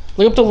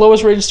 Look up the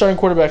lowest rated starting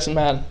quarterbacks in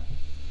Madden.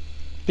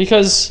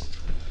 Because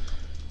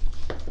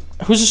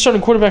who's the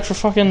starting quarterback for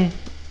fucking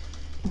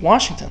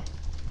Washington?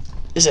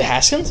 Is it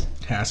Haskins?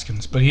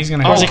 Haskins, but he's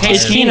gonna. Or is have it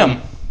Case to- Keenum?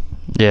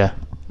 Yeah.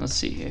 Let's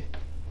see here.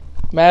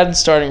 Madden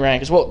starting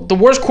rankings. Well, the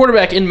worst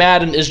quarterback in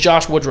Madden is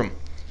Josh Woodrum,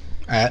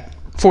 At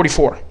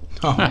 44.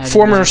 oh,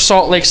 Former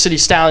Salt Lake City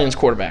Stallions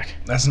quarterback.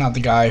 that's not the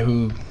guy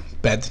who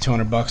bet the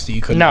 $200 that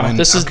you couldn't No, win.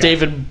 this is Okay.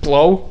 David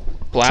Blau.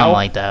 Something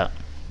like that.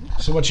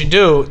 So what you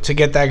do to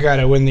get that guy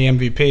to win the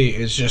MVP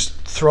is just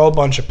throw a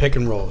bunch of pick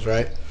and rolls,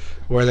 right?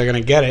 Where they're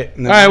gonna get it,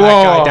 and then All right, run that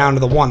whoa, guy whoa. down to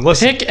the one.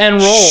 Listen, Pick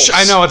and roll. Shh,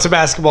 I know it's a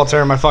basketball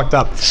term. I fucked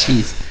up.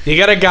 Jeez. You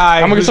got a guy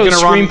I'm gonna who's throw the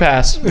gonna screen run.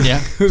 pass. Yeah.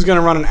 Who's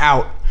gonna run an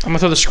out? I'm gonna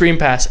throw the screen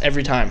pass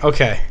every time.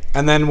 Okay,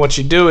 and then what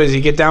you do is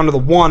you get down to the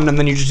one, and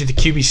then you just do the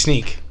QB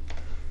sneak.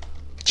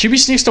 QB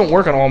sneaks don't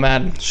work on all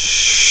Madden.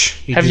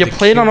 Shh. Have do you the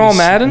played on QB all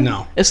Madden?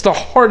 No, It's the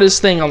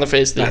hardest thing on the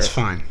face of the that's earth.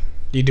 fine.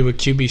 You do a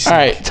QB sneak. All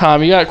right,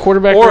 Tom, you got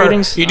quarterback Or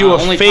ratings? you do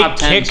a Only fake top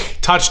tens. kick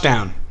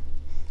touchdown.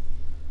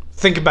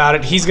 Think about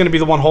it. He's gonna be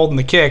the one holding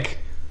the kick.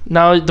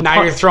 No, the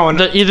Now you're throwing-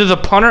 either the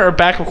punter or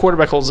backup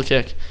quarterback holds the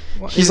kick.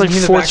 He's like Isn't he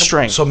the fourth backup?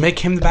 string. So make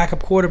him the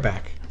backup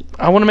quarterback.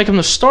 I want to make him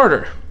the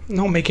starter.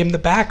 No, make him the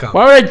backup.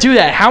 Why would I do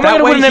that? How am I That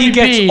going way to win an he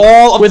MVP gets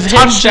all of with the him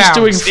touchdowns. just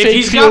doing If fake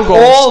he's field got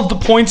goals? all of the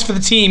points for the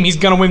team, he's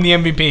gonna win the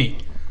MVP.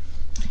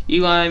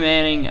 Eli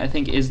Manning, I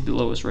think, is the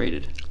lowest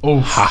rated.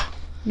 Oh,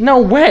 No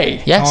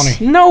way. Yes.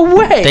 Tony. No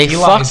way. They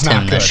Eli fucked is not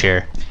him this good.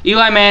 year.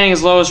 Eli Manning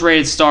is lowest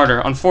rated starter.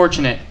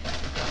 Unfortunate.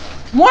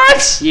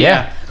 What?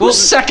 Yeah. Who's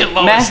second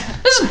lowest?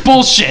 This is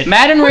bullshit.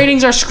 Madden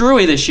ratings are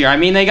screwy this year. I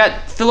mean, they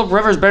got Phillip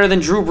Rivers better than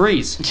Drew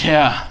Brees.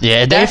 Yeah. Yeah,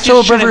 they That have just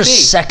Phillip shouldn't Rivers be.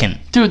 second.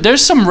 Dude,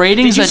 there's some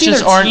ratings Did you that see just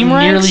their aren't team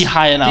ranks? nearly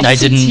high enough. I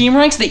didn't. Team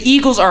ranks, the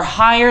Eagles are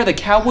higher, the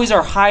Cowboys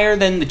are higher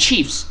than the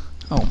Chiefs.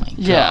 Oh my god.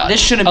 Yeah. This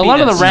shouldn't a be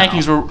lot of this. the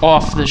rankings were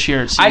off this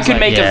year. it I seems could like.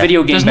 make Yeah. a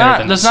video game There's better not.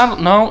 than There's this.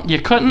 not. No, you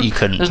couldn't. You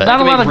couldn't, There's but- not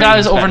a I could lot of make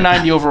guys ratings over better.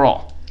 90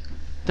 overall.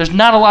 There's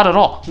not a lot at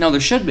all. No, there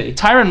should be.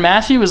 Tyrann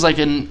Mathieu is like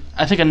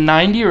I think a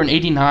 90 or an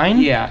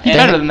 89. Yeah, He's and-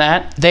 better than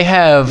that. They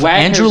have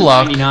Wagner's Andrew a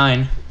Luck,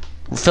 99.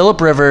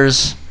 Phillip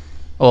Rivers.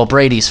 Well,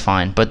 Brady's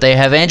fine, but they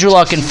have Andrew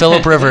Luck and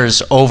Phillip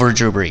Rivers over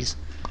Drew Brees.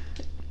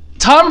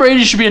 Tom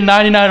Brady should be a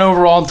 99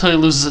 overall until he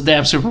loses a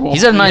damn Super Bowl.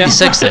 He's at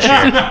 96 this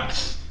year.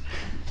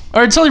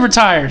 Or until he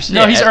retires.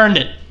 No, Yeah. he's earned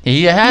it.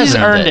 He has He's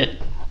earned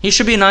it. He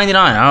should be a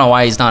 99. I don't know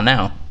why he's not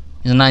now.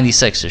 He's a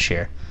 96 this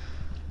year.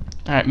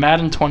 All right,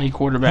 Madden 20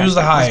 quarterback. who's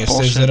the That's highest?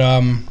 Is bullshit. it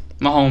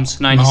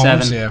Mahomes,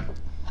 97. Mahomes? Yeah.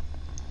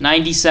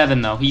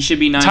 97, though. He should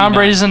be 99. Tom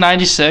Brady's a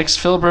 96.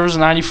 Phillip Rivers is a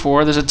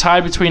 94. There's a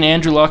tie between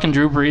Andrew Luck and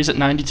Drew Brees at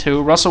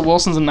 92. Russell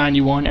Wilson's a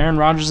 91. Aaron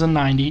Rodgers is a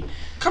 90.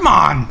 Come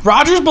on,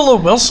 Rodgers below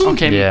Wilson.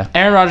 Okay, Yeah.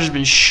 Aaron Rodgers has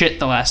been shit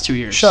the last 2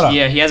 years. Shut up.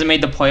 Yeah, he hasn't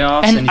made the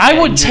playoffs. And he's I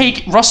got would injured.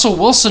 take Russell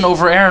Wilson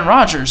over Aaron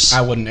Rodgers.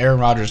 I wouldn't. Aaron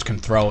Rodgers can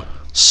throw it.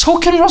 So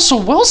can Russell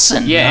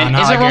Wilson. Yeah, Nah, and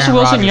not isn't like Russell Aaron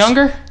Wilson Rodgers.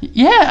 younger?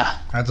 Yeah.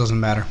 That doesn't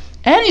matter.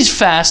 And he's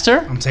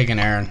faster. I'm taking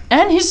Aaron.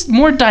 And he's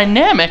more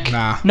dynamic.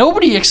 Nah.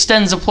 Nobody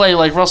extends a play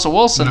like Russell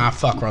Wilson. Nah,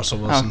 fuck Russell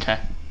Wilson. Okay.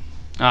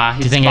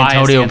 Do you think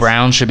Antonio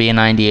Brown should be a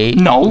 98?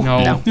 No.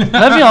 No.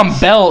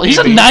 Le'Veon Bell. He's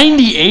a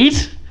 98?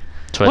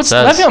 That's what it What's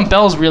says. Le'Veon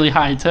Bell's really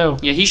high too.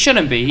 Yeah, he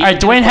shouldn't be. All right,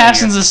 Dwayne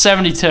Haskins is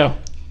 72.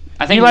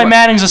 I think Eli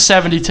Manning's a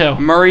 72.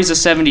 Murray's a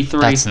 73.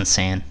 That's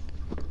insane.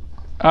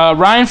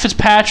 Ryan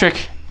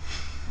Fitzpatrick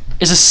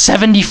is a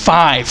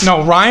 75.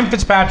 No, Ryan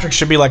Fitzpatrick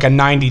should be like a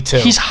 92.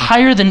 He's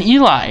higher than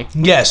Eli.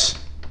 yes.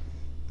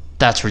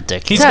 That's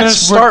ridiculous. He's going to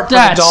start for the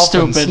that's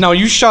Dolphins. stupid. No,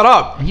 you shut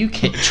up. Are you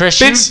kidding? Trish,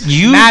 Fitz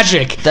you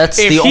magic. That's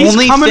if the he's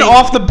only coming thing.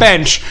 off the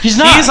bench, He's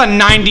not. He is a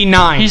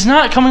 99. He's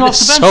not coming off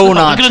the bench. so They're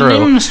not gonna true.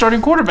 name him the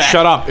starting quarterback.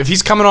 Shut up. If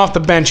he's coming off the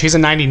bench, he's a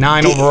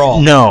 99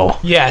 overall. No.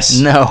 Yes.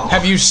 No.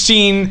 Have you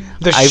seen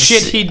the I've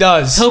shit se- he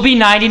does? He'll be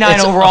 99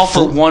 It's a overall for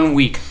full- 1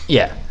 week.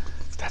 Yeah.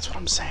 That's what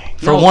I'm saying.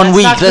 For No, 1 that's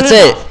week. not That's good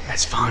it. enough.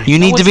 That's fine. You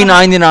need to it's be not.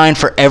 99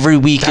 for every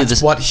week of That's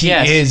this. what he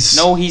Yes. is.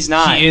 No, he's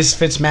not. He is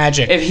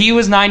Fitzmagic. If he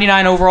was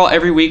 99 overall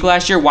every week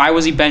last year, why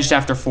was he benched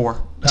after 4?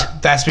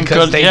 That's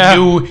because Good, they yeah.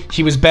 knew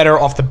he was better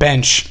off the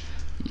bench.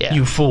 Yeah.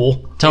 You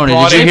fool. Tony,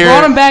 brought did you They hear?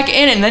 brought him back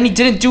in, and then he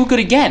didn't do good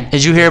again.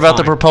 Did you hear about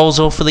the Fine.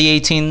 proposal for the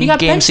 18 He got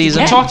game benched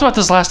season? We again. talked about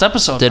this last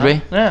episode. Did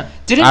right? we? Yeah.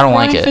 Didn't I don't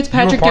Ryan like it.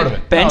 Fitzpatrick You were part get of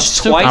it.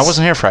 benched No, twice? I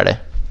wasn't here Friday.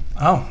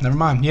 Oh, never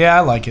mind. Yeah,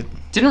 I like it.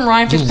 Didn't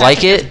Ryan You Fitzpatrick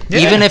like it?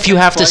 get- Yeah. Even if you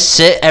have to Twice.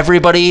 sit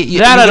everybody, you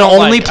That I can don't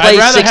only like. play I'd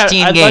rather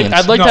 16 have, games.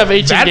 I'd like to have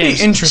 18 that'd games.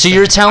 be interesting. So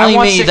you're telling I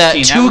want me that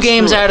 16. That 2 would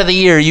games screw it. out of the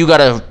year you got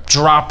to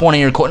drop one of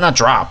your not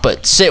drop,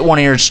 but sit one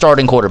of your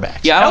starting quarterbacks.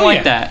 Yeah, I don't Hell like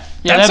yeah. that.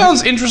 Yeah, that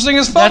sounds interesting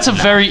as fuck. That's a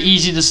very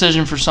easy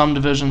decision for some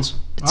divisions.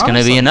 It's going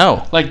to be a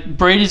no. Like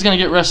Brady's gonna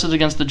get rested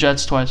against the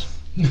Jets twice.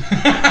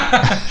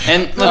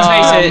 And let's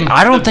face it,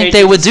 I don't the think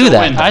they would Patriots do still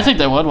that. win. I think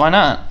they would. Why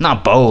not?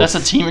 Not both. That's the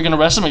team you're gonna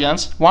rest him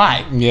against.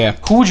 Why? Yeah.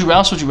 Who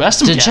else would you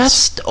rest him the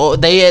against? Jets,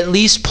 they at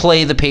least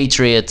play the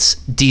Patriots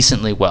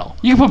decently well.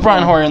 You can put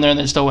Brian Hoyer in there and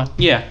they still win.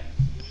 Yeah.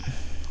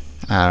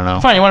 I don't know.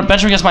 Fine. You want to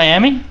bench him against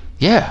Miami?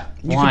 Yeah.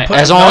 Why? put-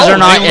 As long as No, they're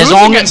not, they as lose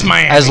long against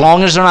Miami. as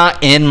long as they're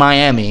not in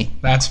Miami,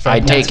 That's fair.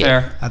 I'd take it.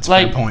 Fair. That's a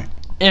Like- fair point.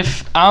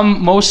 If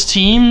I'm most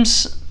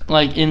teams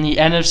like in the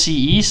NFC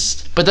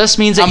East, But this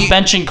means that I'm you,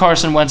 benching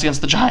Carson Wentz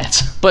against the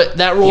Giants. but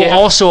that rule Yeah.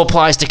 also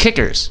applies to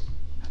kickers.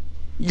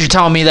 You're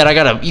telling me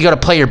that you gotta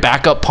play your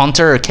backup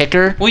punter or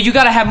kicker? Well, you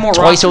got to have more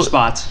Twice roster a-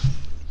 spots.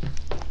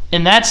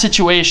 In that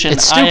situation,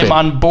 It's I stupid. am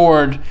on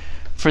board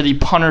for the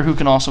punter who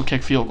can also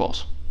kick field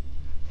goals.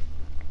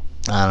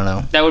 I don't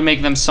know. That would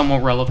make them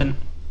somewhat relevant.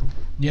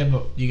 Yeah,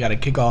 but you got to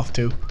kick off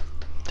too.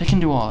 They can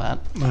do all that.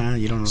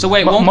 You don't know. So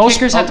wait, Mo- won't most-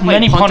 kickers have to play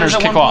many punters punters at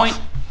kick one off.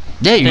 point?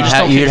 Yeah, you'd, just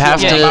don't you'd kick have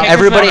field to. goals. Yeah,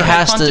 Everybody kickers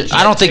has don't to. punt it.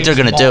 I don't think they're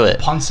gonna do it.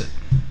 Punts it.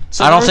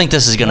 So I don't there- think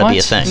this is gonna be a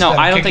What? thing. No, Instead of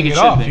I don't kicking think it it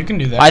should off. be. You can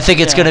do that. I think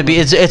it's Yeah. gonna be.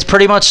 It's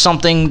pretty much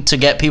something to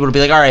get people to be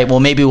like, all right, well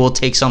maybe we'll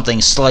take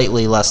something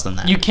slightly less than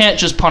that. You can't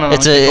just punt it on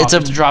It's a a- kickoff. it's You a-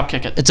 have to drop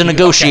kick it. It's a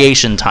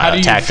negotiation How do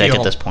you tactic feel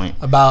at this point.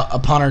 about a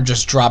punter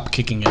just drop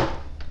kicking it?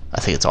 I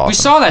think it's awesome.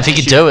 saw that If he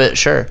this could year. do it,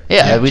 sure.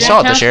 Yeah, we Jack saw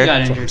it this Caskey year. got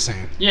That's what I'm injured.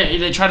 saying. Yeah,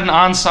 they tried an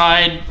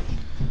onside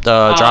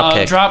Drop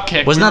kick. Drop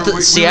kick. Wasn't that the We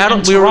were Seattle?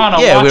 in We were. Toronto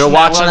Yeah, we were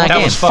watching We're that like, game.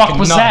 What was the fuck fucking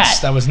was nuts.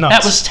 that? That was nuts.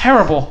 That was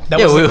terrible. That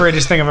Yeah, was we the were-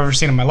 greatest thing I've ever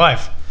seen in my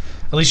life.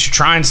 At least you're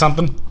trying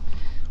something.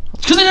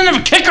 Because they didn't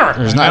have a kicker.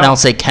 There's nothing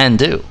else they can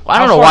do. I How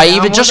don't know far why. down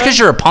Even were just they? because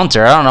you're a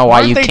punter, I don't know why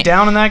Weren't you they can't.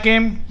 down in that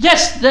game?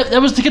 Yes,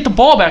 that was to get the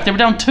ball back. They were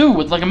down 2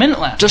 with like a minute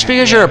left. Just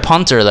because you're a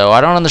punter, though,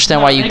 I don't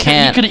understand why you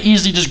can't. You could have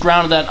easily just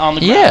grounded that on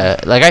the ground. Yeah,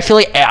 like I feel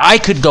like I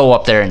could go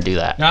up there and do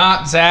that.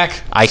 Nah,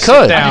 Zach. I sit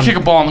could. down. I could kick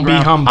a ball on the Be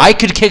ground. humble. I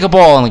could kick a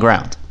ball on the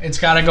ground. It's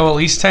got to go at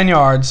least 10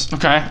 yards.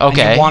 Okay.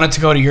 Okay. You want it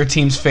to go to your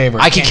team's favor.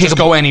 I It could can't kick just a-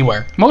 go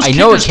anywhere. Most I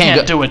know it kickers can't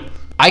can't go- do it.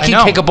 I can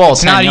know. kick a ball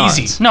It's 10 not yards.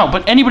 easy. No,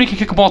 but anybody can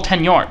kick a ball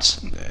 10 yards.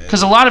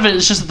 Because a lot of it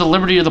is just that the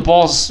liberty of the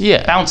balls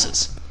Yeah.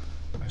 bounces.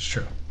 That's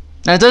true.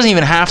 And it doesn't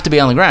even have to be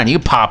on the ground. You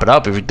can pop it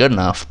up if you're good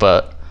enough,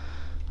 but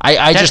I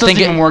That just doesn't think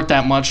even work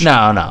that much.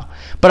 No.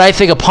 But I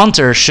think a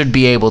punter should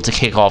be able to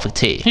kick off a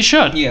tee. He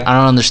should. Yeah. I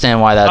don't understand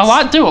why that's A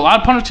lot do. A lot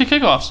of punters kick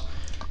kickoffs.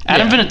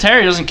 Adam Yeah.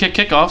 Vinatieri doesn't kick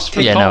kickoffs. For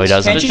Yeah, the no, he Colts.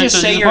 doesn't. Can't you They just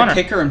think say he's you're a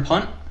punter. kicker and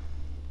punt?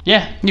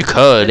 Yeah. You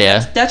could,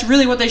 yeah. That's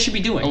really what they should be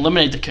doing.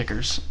 Eliminate the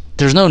kickers.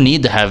 There's no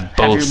need to have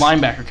Have your both.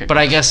 linebacker kicker. But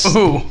I guess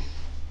Ooh.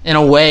 in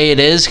a way it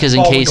is because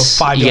in Ball would go case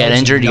 5 you get yards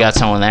injured, and you go. got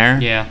someone there.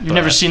 Yeah. You've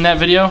never seen that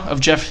video of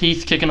Jeff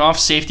Heath kicking off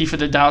safety for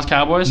the Dallas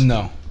Cowboys?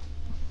 No.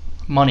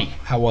 Money.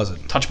 How was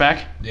it?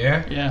 Touchback?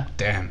 Yeah? Yeah.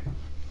 Damn.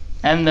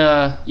 And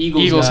the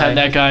Eagles guy had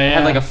that guy. Yeah.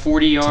 Had like a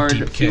 40-yard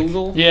deep field kick.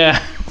 goal. Yeah.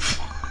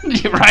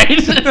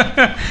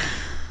 right?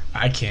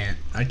 I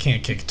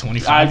can't kick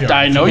 25 yards.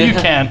 I know you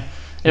can.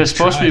 It was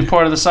supposed to be tried.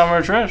 part of the summer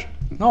of trash.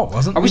 No, it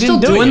wasn't. Are we didn't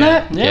still do it doing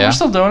yet. that? Yeah, Yeah. we're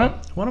still doing it.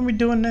 What are we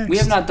doing next? We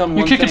have not done You're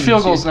one kicking thing field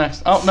this goals year.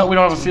 next. Oh, no, we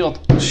don't have a field.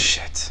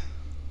 Shit.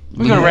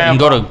 We go to We can Ram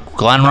go to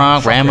Glen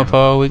Rock, fuck yeah.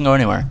 Ramapo. We can go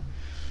anywhere.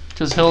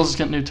 because Hills is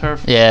getting new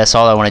turf. Yeah, I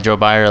saw that when I drove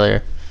by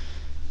earlier.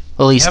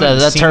 At least Haven't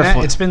that seen turf.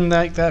 that? It's been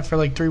like that for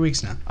like 3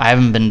 weeks now. I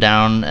haven't been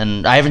down,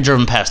 and I haven't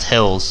driven past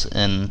Hills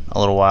in a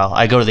little while.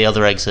 I go to the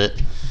other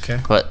exit, Okay.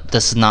 but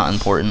this is not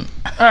important.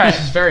 All right.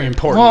 It's very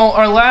important. Well,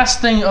 our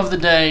last thing of the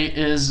day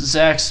is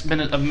Zach's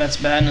minute of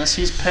Mets madness.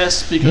 He's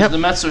pissed because Yep. the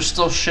Mets are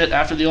still shit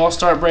after the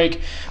All-Star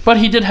break, but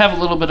he did have a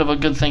little bit of a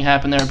good thing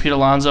happen there. Pete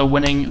Alonso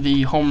winning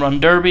the home run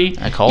derby,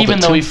 I called even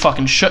it, though too. he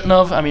fucking shouldn't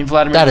have. I mean,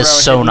 Vladimir That is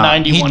Guerrero so hit not-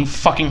 91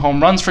 fucking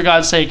home runs for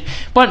God's sake.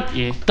 But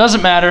Yeah.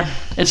 doesn't matter.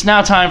 It's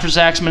now time for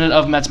Zach's minute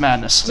of Mets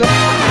madness.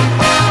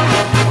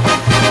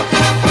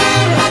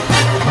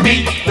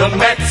 Meet the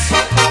Mets,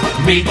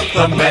 meet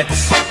the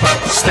Mets.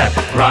 Step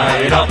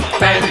right up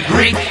and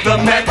greet the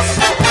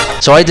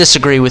Mets. So I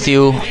disagree with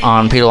you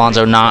on Pete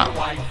Alonso not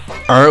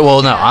Or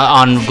well, no,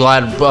 I'm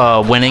glad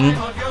winning.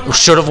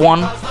 Should have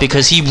won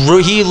because he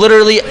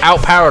literally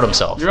outpowered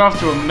himself. You're off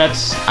to a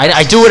Mets.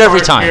 I do it every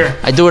start time. here.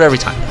 I do it every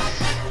time.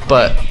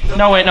 But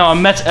No, wait, no. A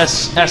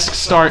Mets-esque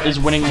start is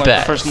winning like Bet.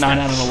 the first 9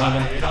 out of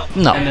 11,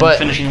 no, and then but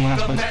finishing in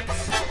last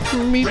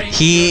place.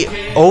 he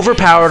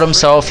overpowered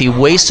himself. He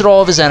wasted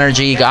all of his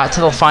energy. He got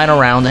to the final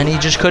round and he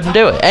just couldn't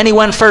do it. And he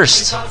went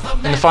first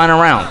in the final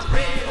round.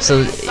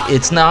 So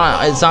it's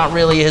not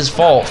really his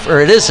fault,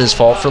 or it is his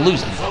fault for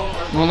losing.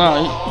 Well,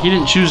 no, he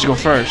didn't choose to go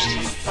first.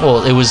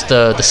 Well, it was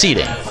the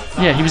seeding.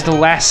 Yeah, he was the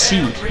last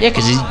seed. Yeah,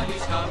 because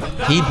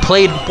he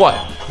played what?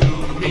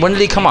 When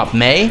did he come up?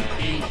 May?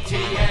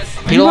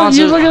 Pete You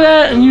Alonso. look at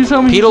that and you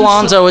tell me. Pete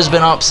Alonso has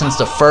been up since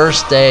the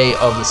first day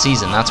of the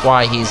season. That's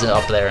why he's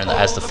up there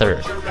as the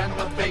third.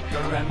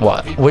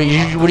 What? What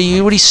are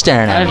you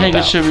staring at I me think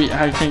about? it should be.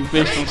 I think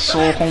based on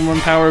sole home run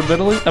power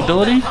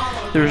ability,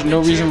 there's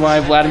no reason why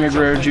Vladimir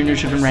Guerrero Jr.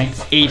 should have been ranked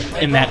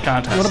 8th in that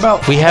contest. What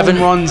about We haven't-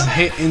 home runs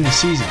hit in the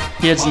season?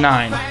 He has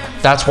 9.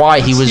 That's why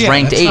he was Yeah,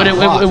 ranked that's 8th. But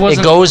it It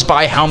wasn't. goes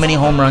by how many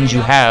home runs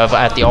you have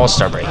at the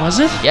All-Star break. Was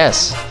it?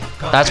 Yes.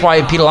 That's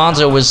why Pete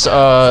Alonso was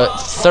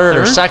third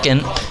or Third?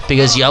 second,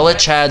 because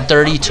Yelich had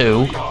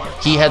 32.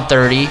 He had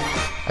 30.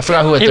 I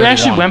forgot who had 31. It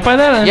actually went by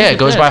that? I didn't Yeah, think it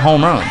goes did. by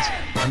home runs.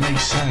 That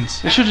makes sense.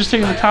 They should have just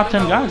taken the top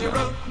 10 guys,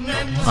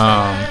 though.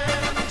 Um,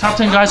 Top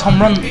 10 guys,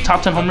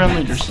 top 10 home run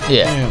leaders.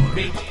 yeah.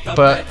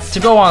 But to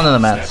go on to the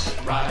Mets,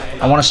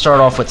 I want to start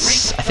off with,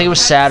 I think it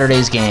was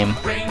Saturday's game,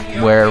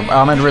 where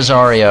Ahmed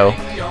Rosario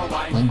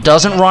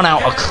doesn't run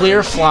out a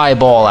clear fly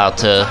ball out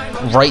to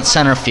right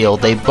center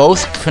field. They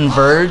both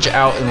converge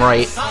out and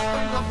right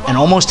and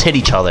almost hit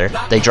each other.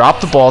 They drop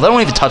the ball. They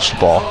don't even touch the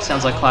ball.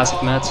 Sounds like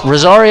classic Mets.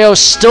 Rosario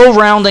still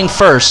rounding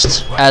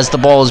first as the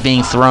ball is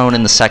being thrown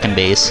in the second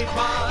base.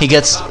 He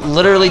gets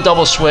literally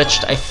double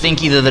switched, I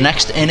think either the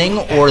next inning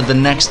or the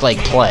next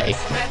play.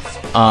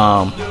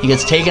 He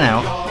gets taken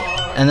out,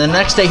 and the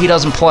next day he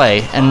doesn't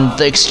play. And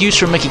the excuse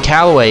from Mickey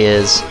Callaway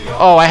is,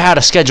 "Oh, I had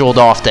a scheduled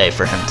off day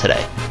for him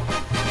today."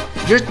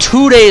 You're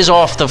 2 days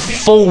off the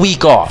full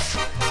week off.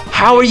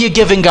 How are you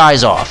giving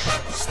guys off?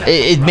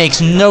 It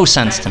makes no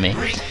sense to me.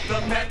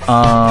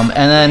 And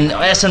then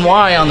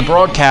SNY on the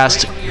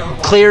broadcast,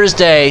 clear as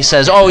day,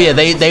 says, "Oh yeah,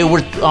 they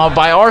were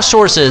by our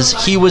sources,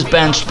 he was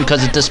benched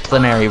because of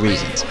disciplinary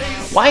reasons."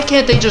 Why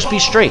can't they just be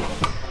straight?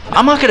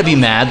 I'm not gonna be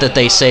mad that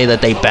they say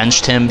that they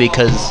benched him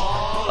because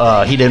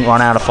he didn't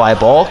run out a fly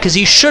ball, because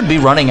he should be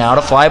running out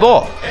a fly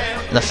ball.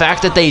 The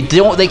fact that they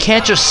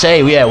can't just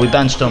say, "Yeah, we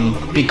benched him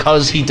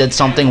because he did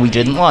something we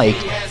didn't like."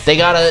 They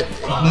gotta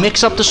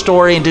mix up the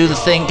story and do the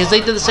thing, because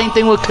they did the same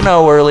thing with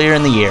Cano earlier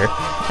in the year,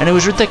 and it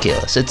was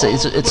ridiculous.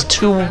 It's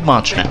too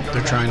much now.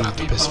 They're trying not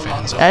to piss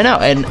fans off. I know,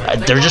 and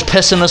they're just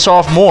pissing us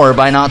off more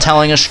by not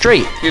telling us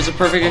straight. Here's a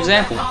perfect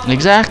example.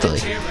 Exactly.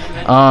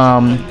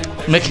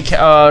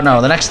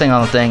 The next thing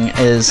on the thing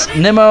is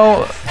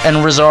Nimmo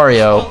and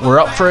Rosario were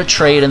up for a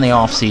trade in the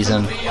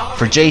offseason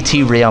for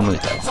JT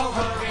Realmuto,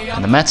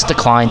 and the Mets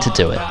declined to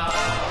do it.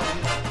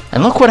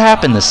 And look what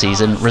happened this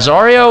season.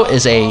 Rosario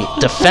is a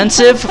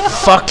defensive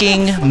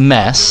fucking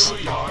mess,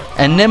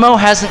 and Nimmo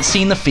hasn't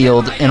seen the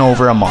field in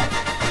over a month.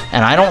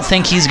 And I don't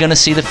think he's going to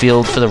see the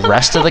field for the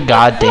rest of the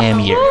goddamn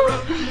year.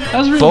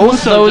 How's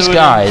Both Realmuto those doing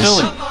in guys,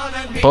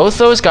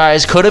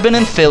 Philly? could have been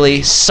in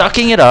Philly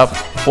sucking it up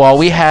while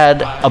we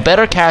had a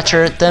better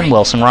catcher than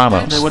Wilson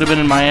Ramos. They would have been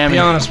in Miami. Be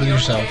honest with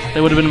yourself. They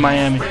would have been in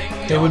Miami.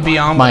 They would be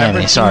on Miami, whatever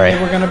team sorry.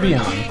 they were going to be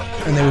on.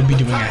 And they would be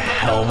doing a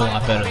hell of a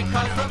lot better than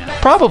they're doing now.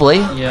 Probably,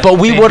 Yeah. but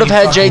we They'd would have be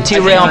had fucking- JT I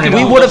think Real. they're We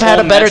gonna would have had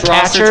a whole better Mets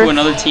roster catcher. to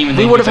another team and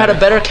We they'd would be have had a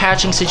better. better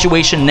catching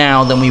situation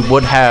now than we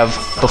would have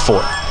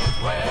before.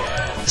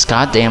 This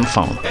goddamn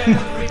phone.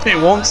 It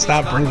won't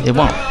stop ringing. It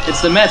won't.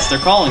 It's the Mets. They're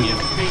calling you.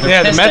 They're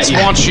Yeah, the pissed Mets at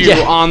you. want you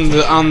Yeah.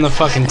 on the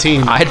fucking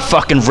team. I'd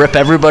fucking rip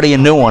everybody a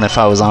new one if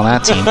I was on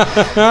that team.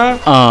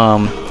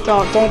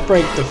 Don't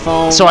break the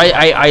phone. So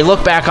I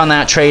look back on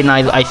that trade, and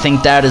I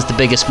think that is the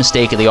biggest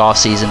mistake of the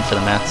offseason for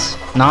the Mets.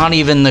 Not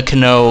even the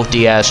Cano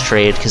Diaz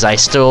trade, because I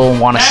still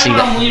want to see that.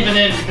 I'm leaving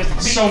in because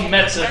it's so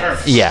Mets it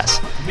hurts. Yes.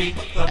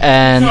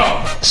 And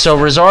so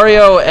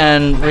Rosario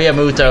and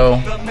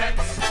Realmuto,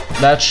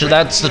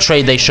 that's the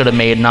trade they should have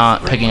made,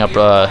 not picking up.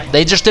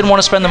 They just didn't want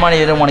to spend the money.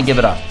 They didn't want to give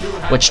it up,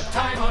 which,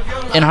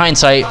 in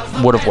hindsight,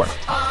 would have worked.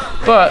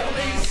 But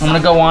I'm going to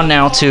go on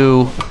now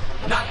to,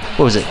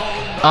 what was it?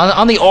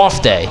 On the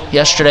off day,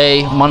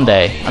 yesterday,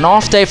 Monday, an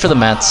off day for the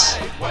Mets.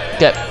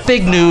 Got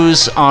big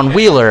news on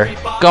Wheeler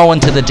going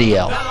to the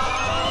DL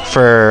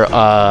for,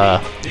 I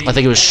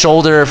think it was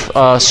shoulder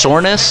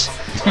soreness.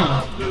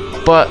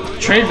 But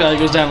Trade value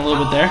goes down a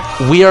little bit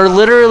there. we are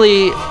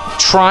literally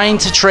trying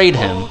to trade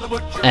him,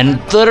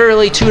 and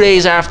literally 2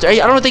 days after, I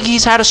don't think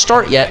he's had a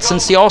start yet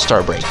since the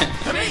All-Star break,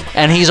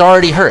 and he's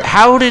already hurt.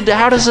 How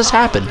does this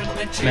happen?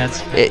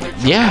 Mets.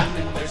 Yeah,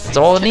 that's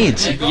all it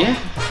needs. Yeah.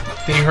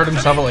 Did he hurt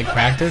himself at like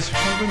practice or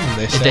something? Did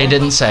they say? They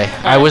didn't say.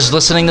 I was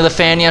listening to the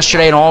fan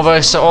yesterday, and all of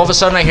a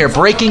sudden I hear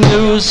breaking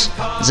news: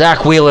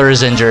 Zach Wheeler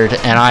is injured,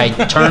 and I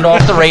turned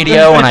off the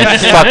radio and I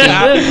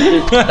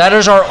fucking. That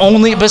is our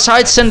only,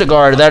 besides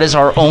Syndergaard, that is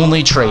our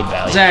only trade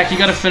value. Zach, you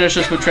got to finish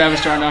this with Travis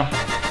Darno.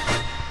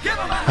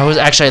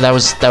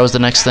 That was the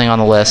next thing on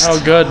the list.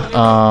 Oh, good.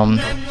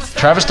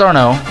 Travis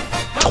Darno,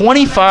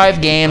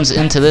 25 games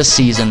into this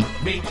season,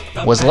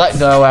 was let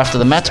go after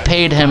the Mets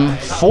paid him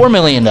 $4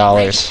 million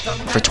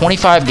for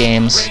 25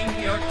 games,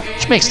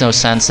 which makes no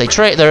sense. They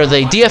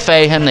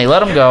DFA him, they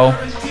let him go.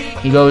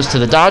 He goes to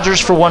the Dodgers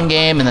for 1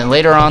 game, and then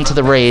later on to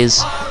the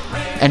Rays,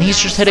 and he's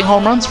just hitting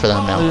home runs for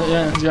them now.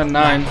 Yeah, he's got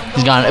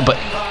 9. But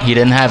he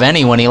didn't have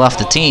any when he left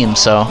the team,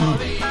 so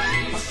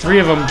 3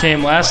 of them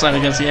came last night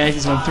against the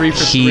Yankees. Went 3 for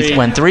 3. he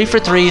went 3 for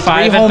 3,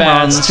 5 3 home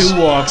at-bats, runs. 2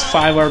 walks,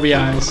 5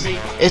 RBIs.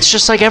 It's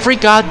just like every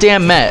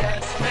goddamn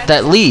Met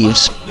that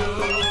leaves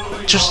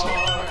just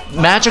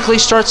magically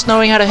starts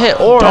knowing how to hit.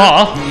 Or Duh.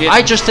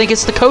 I just think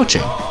it's the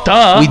coaching.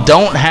 Duh. We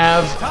don't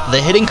have the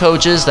hitting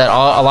coaches that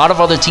a lot of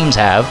other teams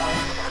have.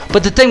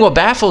 But the thing what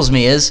baffles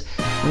me is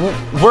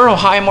we're a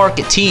high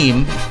market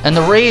team, and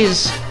the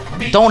Rays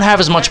don't have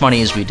as much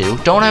money as we do.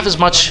 Don't have as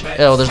much.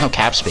 There's no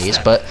cap space,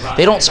 but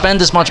they don't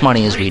spend as much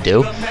money as we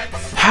do.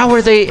 How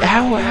are they?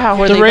 How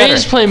are The they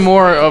Rays better? play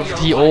more of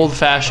the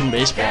old-fashioned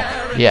baseball.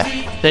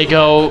 Yeah. They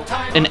go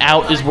an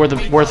out is worth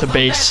a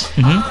base.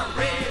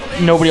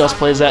 Mm-hmm. Nobody else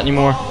plays that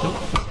anymore.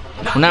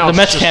 Well, now The it's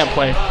Mets just- can't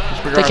play.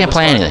 They can't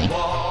play anything.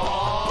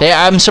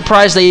 I'm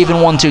surprised they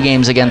even won 2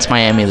 games against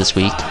Miami this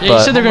week. Yeah, you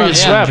but, said they're going to get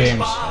swept.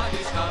 James.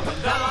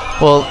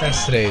 well,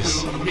 That's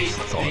today's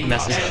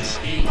Messages.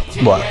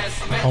 what?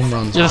 home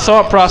runs. The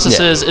thought process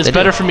Yeah, is it's they do.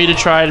 better for me to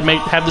try to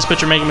have this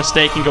pitcher make a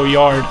mistake and go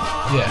yard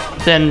Yeah.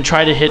 than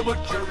try to hit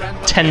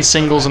 10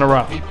 singles in a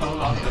row.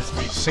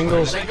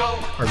 Singles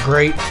are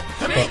great,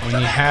 but when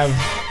you have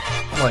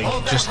like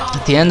just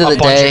At the end of a the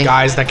bunch day, of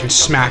guys that can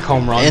smack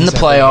home runs in the that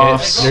they hit,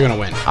 playoffs, you're gonna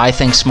win. I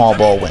think small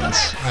ball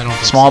wins. I don't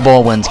think Small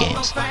ball wins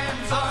games.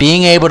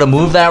 Being able to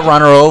move that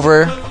runner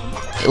over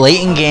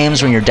late in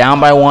games when you're down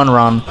by 1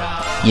 run,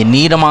 you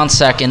need him on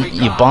second,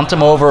 you bunt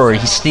him over, or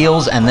he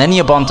steals, and then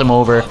you bunt him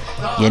over.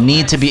 You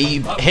need to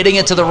be hitting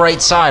it to the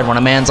right side when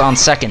a man's on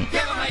second.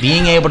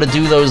 Being able to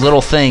do those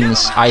little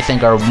things, I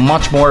think, are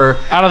much more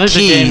I don't think the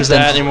key game is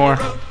than- that anymore.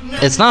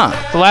 It's not.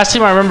 The last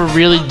team I remember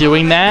really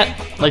doing that,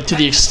 like to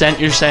the extent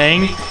you're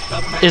saying,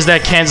 is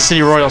that Kansas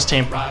City Royals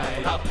team.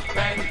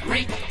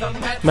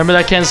 Remember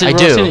that Kansas City I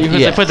Royals do, team?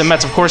 yeah. They played the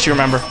Mets, of course you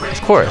remember.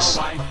 Of course.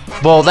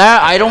 Well,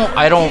 that I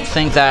don't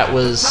think that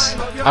was.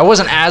 I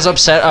wasn't as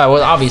upset.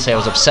 Well, obviously I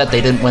was upset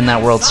they didn't win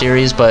that World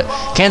Series, but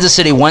Kansas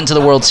City went to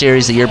the World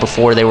Series the year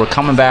before. They were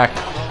coming back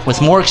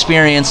with more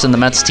experience than the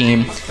Mets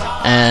team,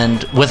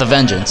 and with a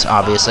vengeance,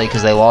 obviously,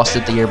 because they lost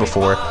it the year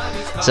before.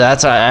 So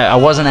that's I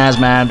wasn't as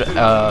mad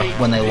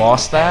when they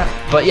lost that.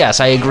 But yes,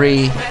 I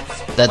agree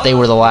that they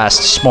were the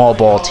last small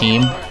ball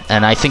team,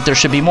 and I think there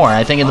should be more.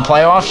 I think in the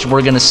playoffs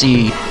we're gonna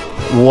see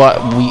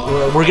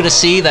we're gonna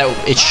see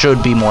that it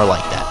should be more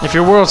like that. If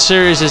your World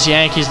Series is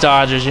Yankees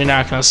Dodgers, you're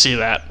not going to see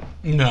that.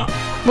 No,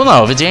 Well,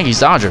 no, if it's Yankees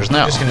Dodgers,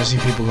 no. just gonna see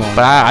people going.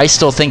 But I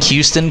still think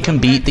Houston can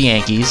beat the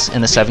Yankees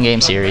in the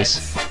 7-game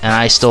series, and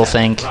I still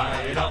think.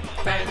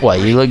 What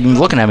you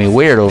looking at me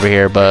weird over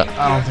here? But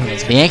I don't think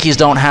it's the Yankees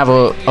don't have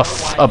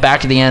a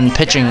back of the end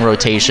pitching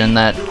rotation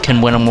that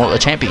can win them a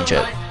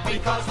championship,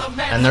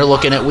 and they're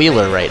looking at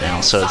Wheeler right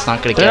now, so it's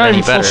not going to They're get not any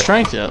even full better.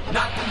 strength yet.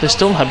 They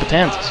still don't have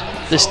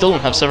Betances. They still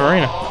don't have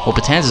Severino. Well,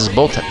 Betances is a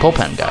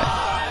bullpen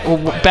guy. Well,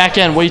 back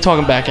end, what are you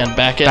talking back end?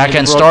 Back end, Back end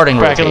of the starting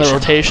back end of the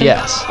rotation. rotation?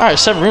 Yes. All right,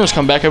 Severino's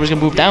come back. I was going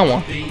to move down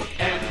one. Well,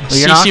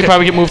 you're not CC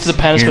probably get moved to the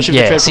pen, especially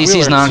if yeah, they trade for CC's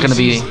Wheeler. not going to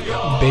be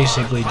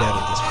basically dead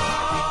at this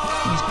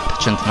point.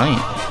 pitching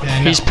tonight. Yeah, I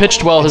know. He's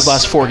pitched well his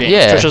last 4 games.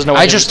 Yeah, Trish has no I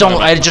idea just what don't.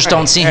 he's I talking just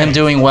don't see him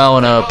doing well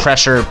in a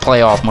pressure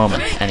playoff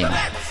moment anymore.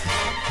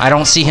 I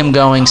don't see him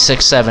going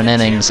 6-7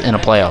 innings in a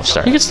playoff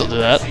start. He can still do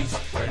that.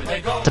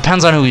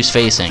 Depends on who he's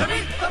facing.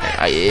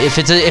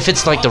 If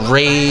it's like the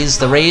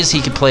Rays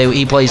he could play.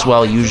 He plays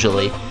well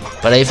usually.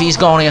 But if he's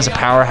going against a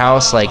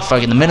powerhouse like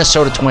fucking the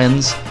Minnesota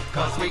Twins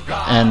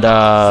and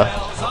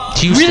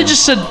You Houston, really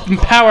just said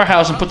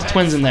powerhouse and put the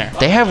Twins in there.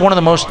 they have one of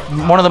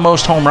the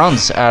most home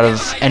runs out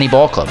of any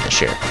ball club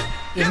this year.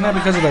 Isn't that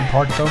because of their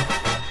park though?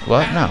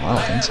 What? No, I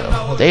don't think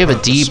so. They have a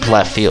deep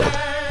left field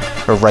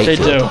or right They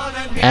field. do.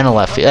 And a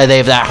left field. They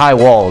have that high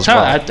wall as well.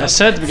 I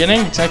said at the beginning,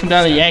 it's going to come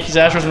down to the Yankees,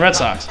 Astros, and Red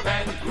Sox.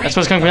 That's what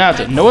it's going to come down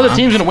to. No other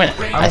team's going to win it.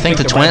 I think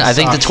the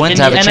Red Twins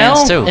In have the a NL,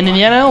 chance too. And in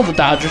the NL, the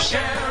Dodgers.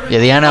 Yeah,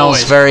 the NL is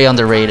Always. very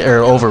underrated or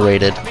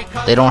overrated.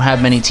 They don't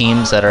have many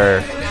teams that are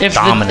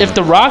dominant. If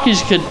the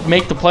Rockies could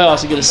make the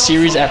playoffs and get a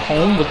series at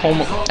home with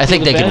home, I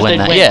think they could win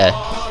that. Yeah.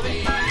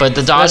 But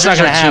the Dodgers not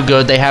are gonna too happen.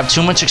 good. They have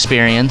too much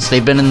experience.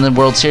 They've been in the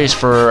World Series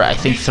for I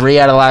think 3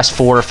 out of the last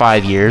 4 or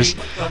 5 years.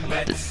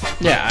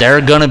 Yeah.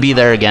 They're gonna be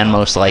there again,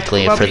 most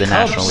likely, What for about the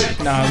National Cubs?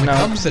 League. No.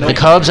 Cubs, The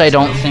Cubs, I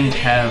don't think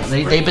have.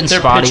 They've been Their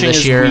spotty pitching this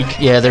is year. weak.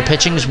 Yeah, their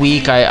pitching is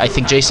weak. I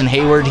think Jason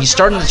Hayward, he's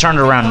starting to turn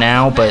it around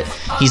now, but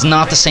he's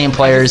not the same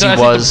player as he I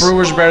think was. the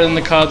Brewers are better than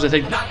the Cubs. I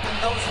think.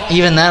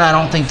 Even then, I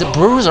don't think the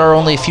Brewers are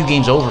only a few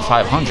games over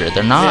 500.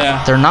 They're not.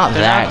 Yeah. They're not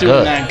They're that not doing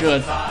good. that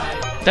good.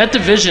 That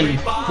division,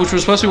 which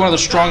was supposed to be one of the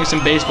strongest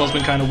in baseball, has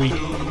been kind of weak.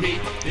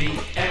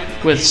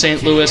 With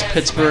St. Louis,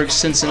 Pittsburgh,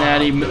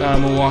 Cincinnati,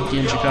 Milwaukee,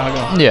 and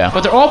Chicago. Yeah.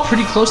 But they're all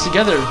pretty close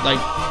together, like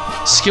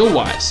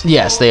skill-wise.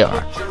 Yes, they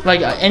are.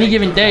 Like any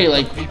given day,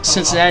 like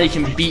Cincinnati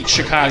can beat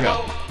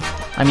Chicago,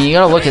 I mean, you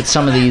got to look at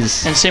some of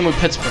these. and same with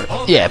Pittsburgh.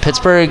 Yeah,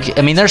 Pittsburgh.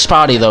 I mean, they're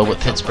spotty though with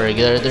Pittsburgh.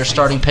 Their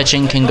starting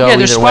pitching can go Yeah,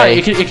 they're either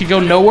spotty. way. It could go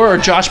nowhere, or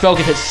Josh Bell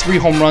could hit 3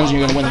 home runs, and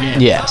you're gonna win the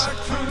game. Yes.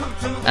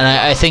 And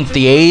I think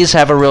the A's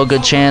have a real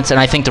good chance, and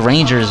I think the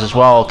Rangers as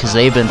well, because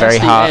they've been very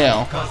That's the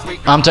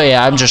hot.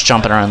 AL. I'm just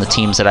jumping around the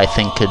teams that I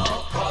think could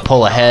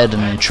pull ahead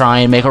and try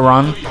and make a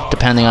run,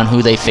 depending on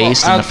who they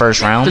faced in the first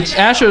The round.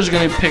 Astros are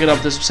going to pick it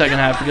up this second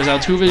half because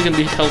Altuve is going to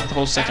be held the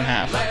whole second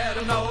half.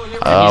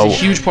 Uh, He's a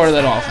huge part of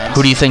that offense.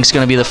 Who do you think is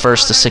going to be the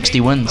first to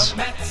 60 wins?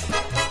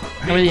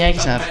 How many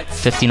Yankees have?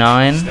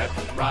 59.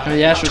 How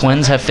many Astros?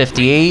 Twins have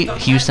 58.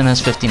 Houston has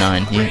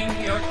 59.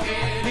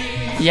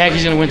 The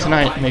Yankees going to win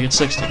tonight and make it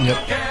 60. Yep.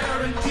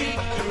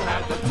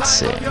 Let's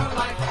see.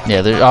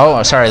 Yeah.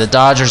 The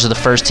Dodgers are the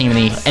first team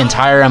in the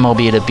entire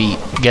MLB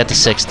to get to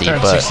 60. They're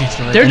at But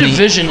 63. Their And the-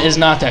 division is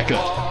not that good.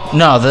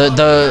 no,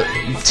 the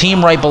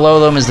team right below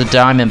them is the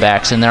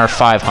Diamondbacks, and they're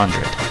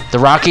 500. The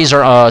Rockies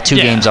are 2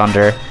 Yeah. games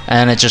under,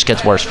 and it just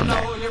gets worse from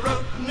there.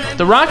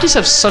 The Rockies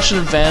have such an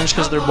advantage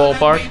because of their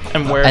ballpark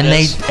and where And it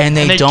they is.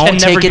 don't can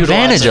never take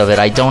advantage utilize of it.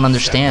 I don't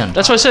understand.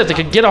 That's why I said if they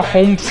could get a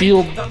home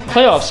field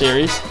playoff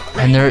series.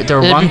 And their be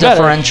run better.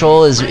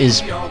 differential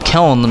is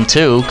killing them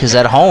too. Because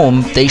at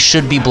home they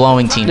should be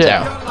blowing teams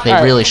Yeah. out. They All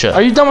right. really should.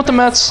 Are you done with the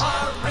Mets?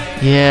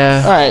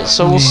 Yeah. All right,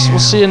 so we'll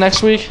see you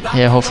next week.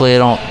 Yeah. Hopefully they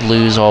don't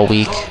lose all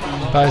week.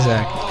 Bye,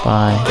 Zach.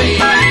 Bye.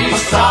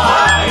 East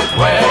side,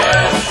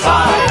 west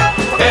side,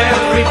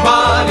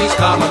 everybody's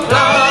coming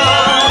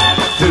down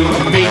to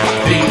meet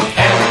the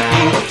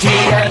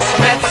METS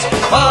Mets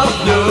of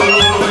New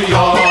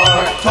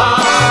York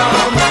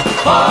town,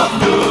 of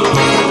New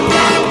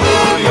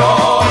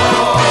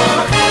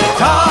York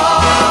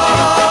town.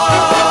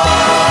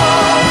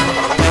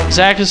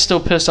 Zach is still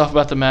pissed off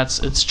about the Mets.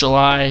 It's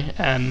July,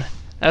 and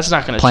that's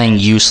not going to Playing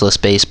useless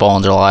baseball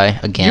in July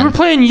again. You were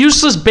playing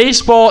useless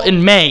baseball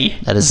in May.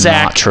 That is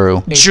Zach. not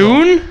true.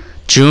 June?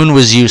 June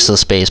was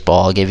useless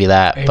baseball. I'll give you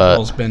that.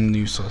 April's been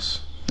useless.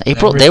 But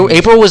April everything's-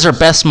 April was their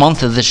best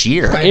month of this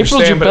year. I April's your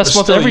understand, but it best was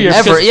month still every year.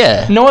 Ever, because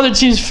yeah. No other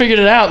teams figured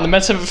it out, and the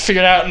Mets haven't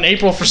figured it out in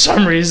April for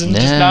some reason,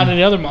 just Yeah. not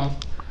any other month.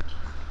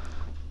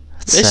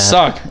 It's They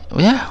sad. suck.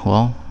 Yeah,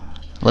 well,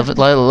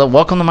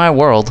 welcome to my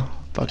world,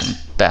 fucking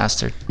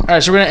bastard. All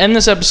right, so we're going to end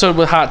this episode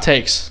with hot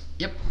takes.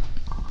 Yep.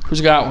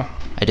 Who's got one?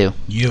 I do.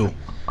 You.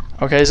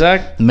 Okay,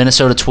 Zach? The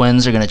Minnesota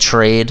Twins are going to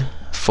trade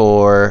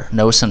for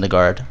Noah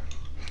Syndergaard.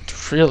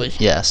 Really?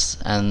 Yes,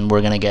 and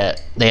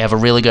they have a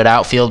really good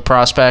outfield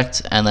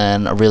prospect and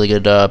then a really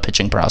good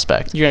pitching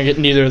prospect. You're going to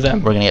get neither of them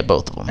We're going to get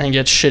both of them. and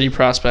get shitty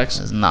prospects.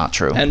 That is not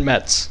true. And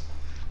Mets.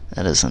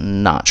 That is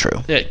not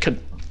true. It could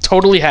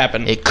totally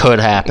happen. It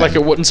could happen. Like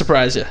it wouldn't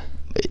surprise you.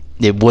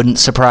 It wouldn't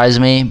surprise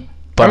me,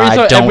 but Remember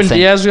you I thought don't Edwin think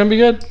Diaz was going to be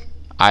good?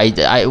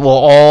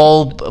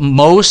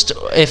 most,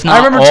 if I not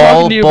remember all,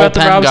 talking to you about the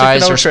bullpen Robinson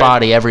guys Cano are trade.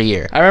 spotty every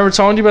year. I remember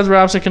talking to you about the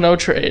Robinson Cano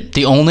trade.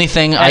 The only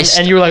thing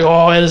And you were like,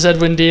 "Oh, it is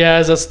Edwin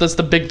Diaz. That's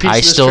the big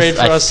piece of this trade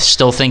for us."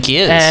 still think he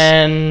is.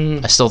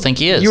 And I still think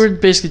he is. you were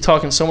basically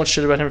talking so much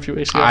shit about him a few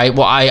weeks ago.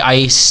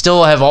 I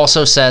still have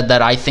also said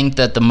that I think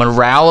that the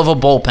morale of a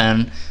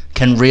bullpen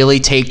can really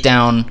take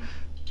down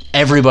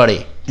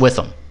everybody with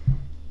them.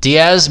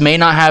 Diaz may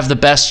not have the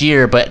best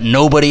year, but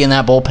nobody in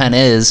that bullpen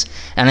is.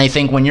 And I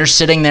think when you're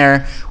sitting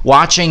there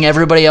watching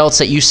everybody else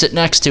that you sit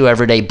next to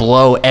every day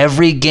blow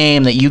every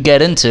game that you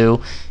get into,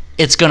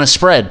 it's going to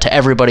spread to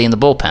everybody in the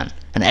bullpen.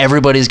 And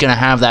everybody's going to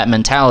have that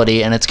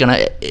mentality, and it's going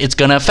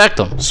to affect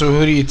them. So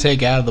who do you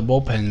take out of the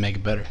bullpen and make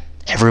it better?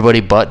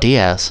 Everybody but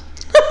Diaz.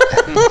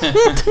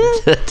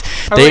 I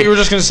thought you were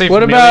just going to say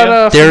what Familia.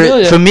 about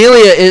Familia?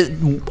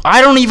 Familia,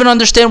 I don't even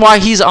understand why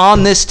he's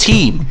on this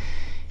team.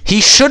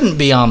 He shouldn't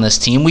be on this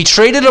team. We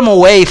traded him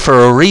away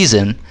for a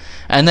reason,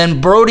 and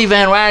then Brody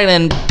Van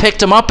Wagenen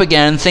picked him up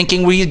again,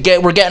 thinking we're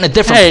getting a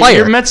different Hey, player.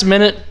 your Mets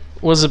minute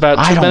was about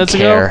 2 I don't minutes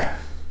care. ago.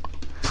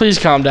 Please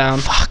calm down.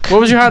 Fuck. What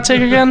was your hot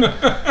take again?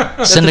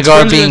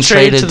 Syndergaard Twins being gonna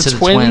trade traded to the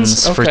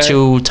Twins for Okay.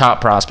 2 top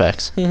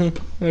prospects.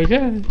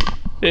 Okay.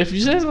 If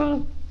you say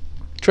so.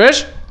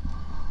 Trish?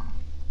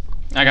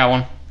 I got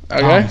one.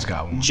 Okay. Tom's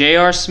got one.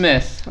 J.R.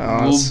 Smith will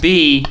that's-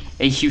 be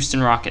a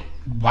Houston Rocket.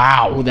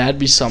 Wow. Oh, that'd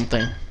be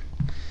something.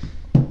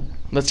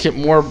 Let's get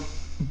more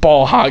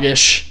ball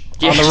hoggish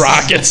on the Yes.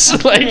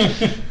 Rockets. Like,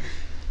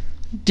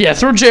 yeah,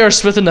 throw J.R.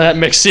 Smith into that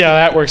mix. See how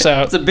that works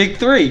out. It's a big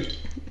three.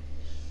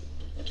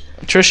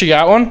 Trish, you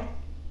got one?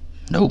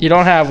 Nope. You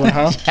don't have one,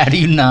 huh? How do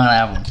you not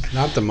have one?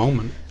 Not the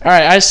moment. All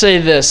right, I say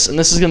this, and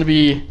this is going to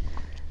be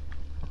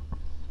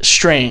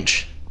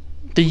strange.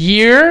 The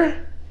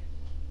year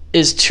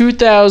is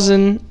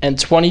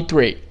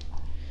 2023.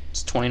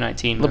 It's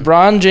 2019. man.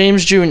 LeBron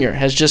James Jr.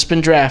 has just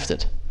been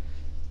drafted.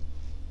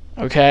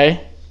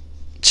 Okay?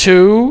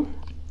 To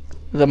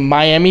the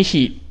Miami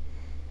Heat.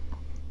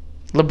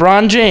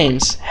 LeBron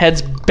James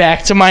heads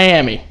back to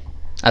Miami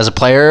As a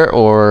player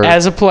or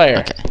as a player.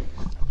 Okay.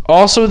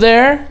 Also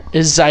there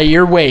is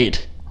Zaire Wade,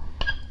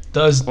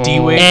 Does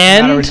D-Wade come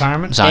And- out of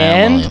retirement? Zion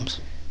and- Williams,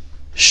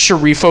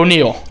 Sharif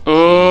O'Neal,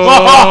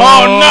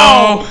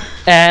 Oh,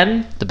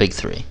 and the big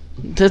three.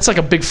 that's like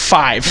a big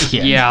five.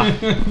 Yeah.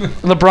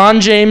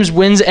 LeBron James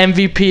wins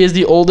MVP as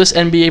the oldest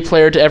NBA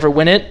player to ever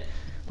win it.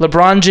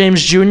 LeBron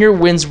James Jr.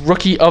 wins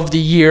Rookie of the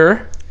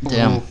Year.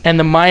 Damn. And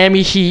the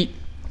Miami Heat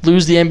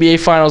lose the NBA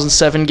Finals in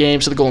 7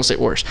 games to the Golden State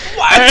Warriors.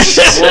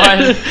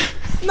 What?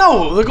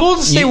 no. The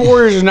Golden State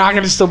Warriors are not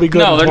going to still be good.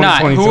 No, in they're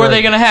not. Who 2023. are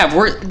they going to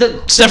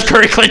have? Steph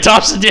Curry, Klay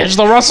Thompson,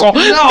 D'Angelo Russell.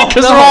 No,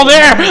 Because no. they're all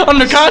there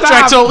under contract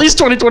Stop. till at least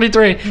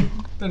 2023.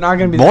 They're not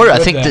going to be More, that I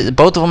good think then. that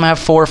both of them have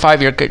 4 or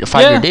 5 year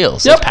Yeah.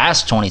 deals. Yep. It's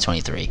past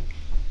 2023.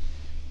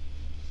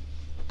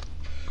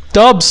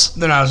 They're Dubs.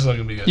 not still going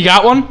to be good. You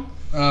got one?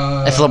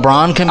 If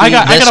LeBron can be I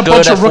got this a good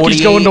bunch at of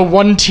rookies 48, going to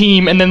one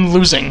team and then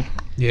losing.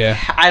 Yeah.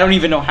 I don't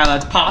even know how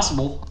that's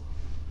possible.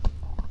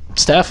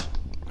 Steph?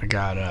 I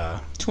got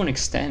To an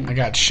extent.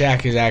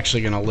 Shaq is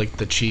actually going to lick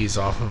the cheese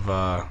off of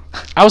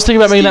I was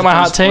thinking about making that my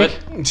hot Kerr's take.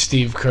 foot.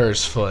 Steve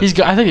Kerr's foot.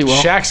 I think he will.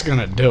 Shaq's going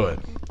to do it.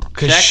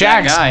 Because Shaq's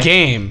that Shaq's guy.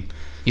 game.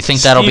 you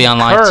think that'll be Steve on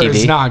live Kerr TV?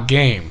 is not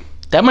game.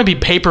 That might be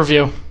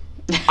pay-per-view.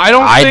 I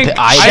don't I'd think pay-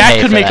 I'd Shaq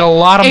pay could for make that. a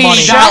lot of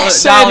money. Shaq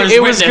said dollars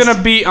it was witness. going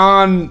to be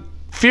on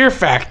Fear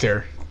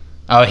Factor.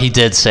 Oh, he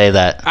did say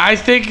that. I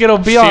think it'll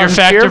be Fear on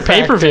Factor Fear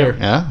pay-per-view.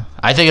 Yeah,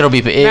 I think it'll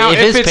be. Now, if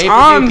if it's it's pay-per-view,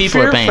 on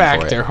people Fear are paying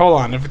Factor, for it. hold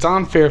on. If it's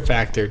on Fear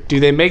Factor, do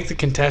they make the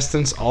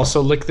contestants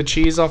also lick the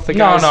cheese off the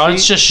No, guy's no, feet?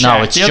 it's just Shaq.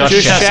 No, it's the other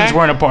just contestants Shaq?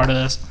 weren't a part of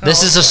this.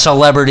 This is a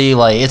celebrity,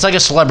 it's like a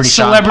celebrity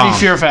Celebrity Sean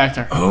Fear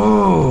Factor.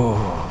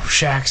 Oh,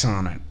 Shaq's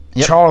on it.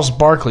 Yep. Charles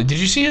Barkley. Did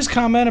you see his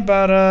comment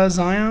about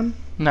Zion?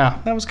 No.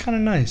 That was kind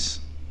of nice.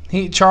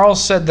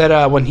 Charles said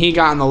that when he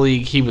got in the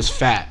league, he was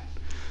fat.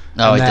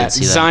 Oh, and I that did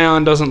see that.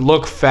 Zion doesn't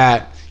look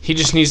fat. He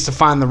just needs to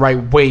find the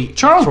right weight.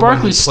 Charles for when he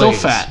Barkley's still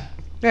plays. fat.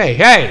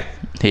 Hey!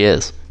 He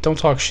is. Don't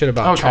talk shit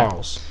about Okay.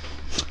 Charles.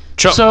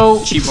 So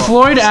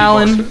Floyd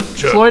Allen,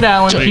 Houston, What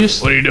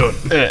are you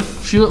doing?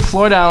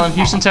 Floyd Allen,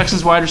 Houston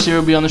Texans wide receiver,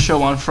 will be on the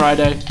show on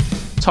Friday.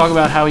 Talk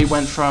about how he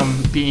went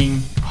from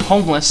being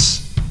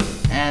homeless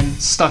and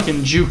stuck in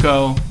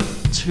JUCO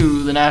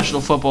to the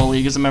National Football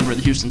League as a member of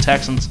the Houston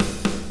Texans.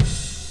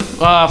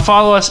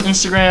 Follow us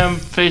Instagram,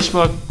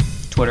 Facebook,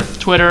 Twitter.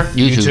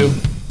 YouTube.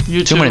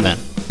 YouTube. Too many men.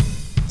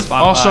 Spotify.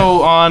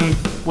 Also on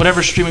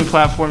whatever streaming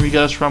platform you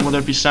get us from, whether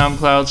it be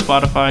SoundCloud,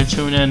 Spotify,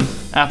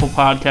 TuneIn, Apple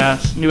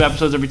Podcasts. New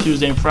episodes every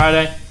Tuesday and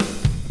Friday.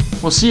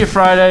 We'll see you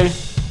Friday.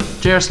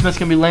 J.R. Smith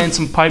can be laying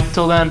some pipe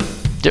till then.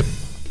 Yep.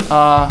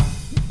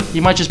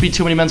 You might just be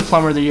Too Many Men's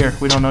Plumber of the Year.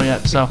 We don't know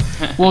yet. So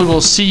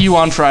we'll see you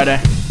on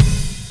Friday.